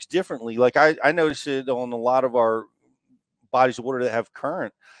use docks differently. Like I notice it on a lot of our bodies of water that have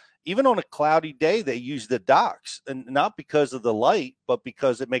current. Even on a cloudy day, they use the docks, and not because of the light, but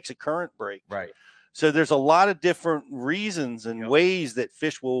because it makes a current break. Right. So there's a lot of different reasons and ways that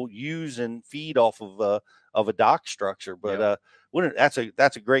fish will use and feed off of a dock structure. But That's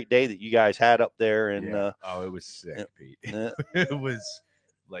a great day that you guys had up there. And it was sick, Pete. It was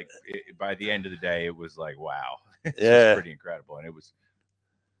like by the end of the day, it was like, wow, it's just pretty incredible, and it was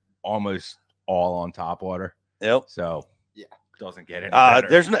almost all on top water. Yep. So doesn't get any better.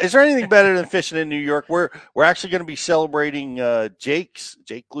 Is there anything better than fishing in New York? We're actually going to be celebrating Jake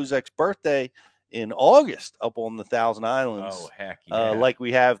Gluzek's birthday in August up on the Thousand Islands. Oh, heck yeah. Like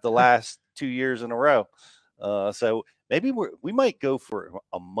we have the last 2 years in a row. So maybe we might go for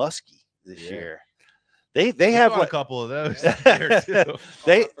a muskie this year. They have a couple of those there too.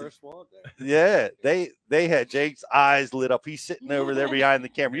 They had Jake's eyes lit up. He's sitting over there behind the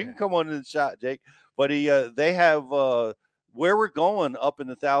camera. You can come on in the shot, Jake. But they have where we're going up in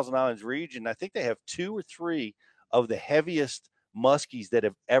the Thousand Islands region. I think they have 2 or 3 of the heaviest muskies that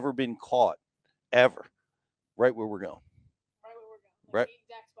have ever been caught ever. Right where we're going. Right.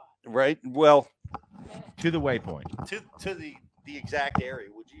 Right. Well, to the waypoint. To the exact area.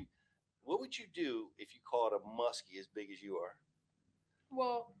 What would you do if you caught a muskie as big as you are?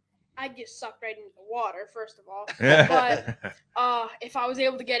 Well, I'd get sucked right into the water, first of all. But if I was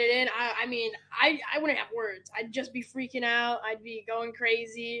able to get it in, I wouldn't have words. I'd just be freaking out. I'd be going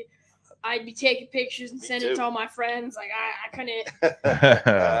crazy. I'd be taking pictures and sending it to all my friends. Like I couldn't.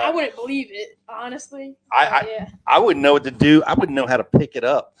 I wouldn't believe it, honestly. I wouldn't know what to do. I wouldn't know how to pick it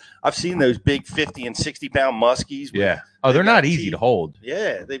up. I've seen those big 50 and 60 pound muskies. Oh, they're not easy to hold.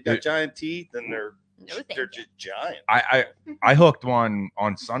 Yeah, they've got giant teeth and they're just giant. I hooked one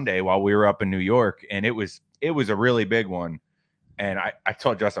on Sunday while we were up in New York, and it was a really big one. And I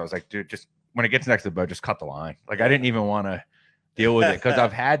told Justin, I was like, dude, just when it gets next to the boat, just cut the line. Like I didn't even want to deal with it because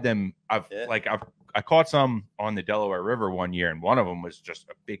I've had them. I caught some on the Delaware River one year, and one of them was just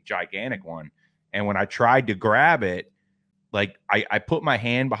a big, gigantic one. And when I tried to grab it, like I put my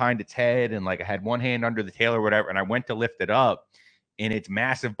hand behind its head, and like I had one hand under the tail or whatever, and I went to lift it up, and its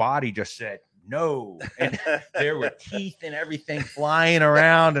massive body just said no, and there were teeth and everything flying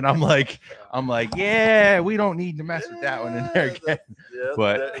around, and I'm like, yeah, we don't need to mess with that one in there again.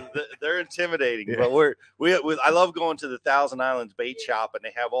 But they're intimidating. But I love going to the Thousand Islands bait shop, and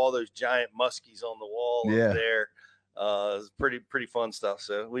they have all those giant muskies on the wall up there. It's pretty fun stuff.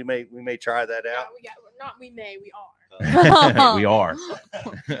 So we may try that out. We are. We are.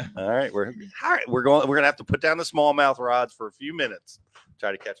 All right, we're gonna have to put down the smallmouth rods for a few minutes.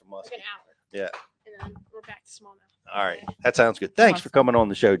 Try to catch a muskie. Like an hour. Yeah. And then we're back to smallmouth. All right, that sounds good. Thanks for coming on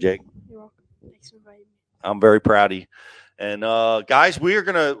the show, Jake. You're welcome. Thanks for inviting me. I'm very proud of you. And guys,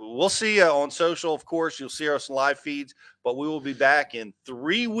 we'll see you on social. Of course, you'll see us live feeds, but we will be back in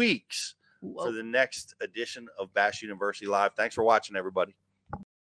 3 weeks for the next edition of Bass University Live. Thanks for watching, everybody.